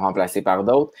spectacle, qui sont remplacés par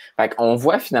d'autres. Fait qu'on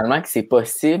voit finalement que c'est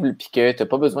possible puis que tu n'as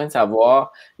pas besoin de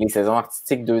savoir les saisons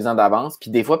artistiques 2 ans d'avance.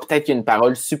 Puis des fois, peut-être qu'il y a une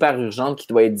parole super urgente qui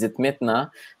doit être dite maintenant.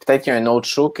 Peut-être qu'il y a un autre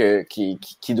show qui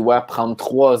doit prendre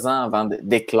 3 ans avant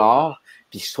d'éclore.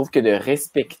 Puis je trouve que de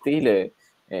respecter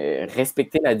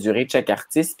la durée de chaque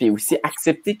artiste, puis aussi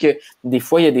accepter que des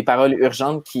fois, il y a des paroles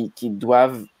urgentes qui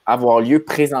doivent avoir lieu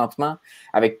présentement.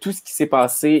 Avec tout ce qui s'est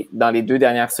passé dans les 2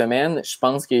 dernières semaines, je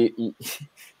pense qu'il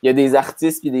y a des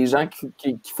artistes et des gens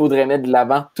qu'il faudrait mettre de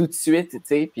l'avant tout de suite, tu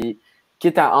sais, puis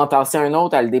quitte à entasser un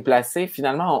autre, à le déplacer,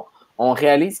 finalement, on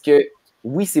réalise que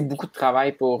oui, c'est beaucoup de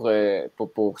travail pour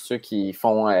ceux qui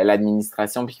font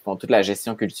l'administration puis qui font toute la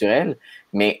gestion culturelle,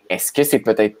 mais est-ce que c'est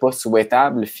peut-être pas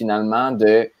souhaitable finalement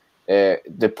de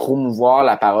promouvoir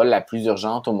la parole la plus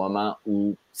urgente au moment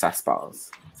où ça se passe,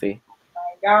 tu sais?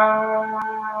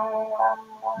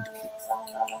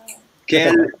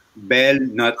 Quelle belle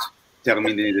note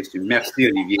terminée dessus. Merci,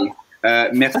 Olivier.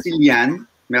 Merci, Liane.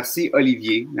 Merci,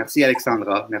 Olivier. Merci,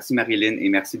 Alexandra. Merci, Marilyn. Et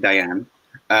merci, Diane.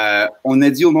 On a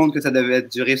dit au monde que ça devait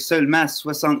durer seulement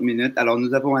 60 minutes. Alors,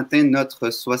 nous avons atteint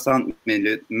notre 60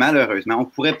 minutes. Malheureusement, on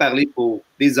pourrait parler pour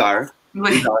des heures.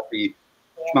 Oui. Des heures, puis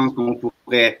je pense qu'on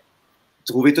pourrait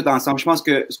trouver tout ensemble. Je pense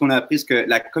que ce qu'on a appris, c'est que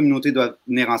la communauté doit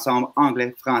venir ensemble,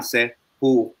 anglais, français,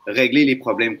 pour régler les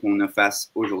problèmes qu'on a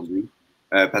face aujourd'hui.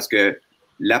 Parce que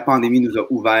la pandémie nous a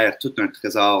ouvert tout un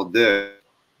trésor de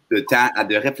temps,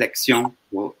 de réflexion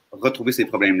pour retrouver ces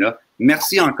problèmes-là.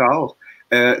 Merci encore.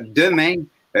 Demain,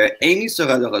 Amy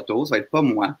sera de retour. Ça va être pas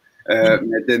moi.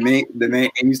 Mais demain,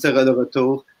 Amy sera de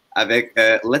retour avec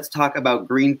Let's Talk About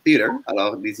Green Theater.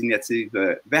 Alors, des initiatives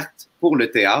vertes pour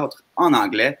le théâtre en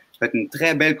anglais. Ça va être une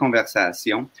très belle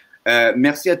conversation.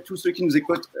 Merci à tous ceux qui nous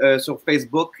écoutent sur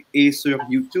Facebook et sur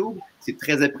YouTube. C'est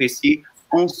très apprécié.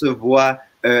 On se voit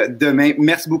demain.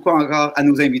 Merci beaucoup encore à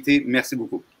nos invités. Merci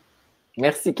beaucoup.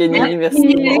 Merci, Kenny. Merci.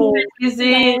 Avec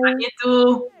plaisir. À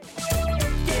bientôt.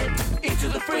 Into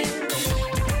the fray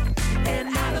and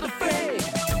out of the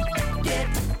fray.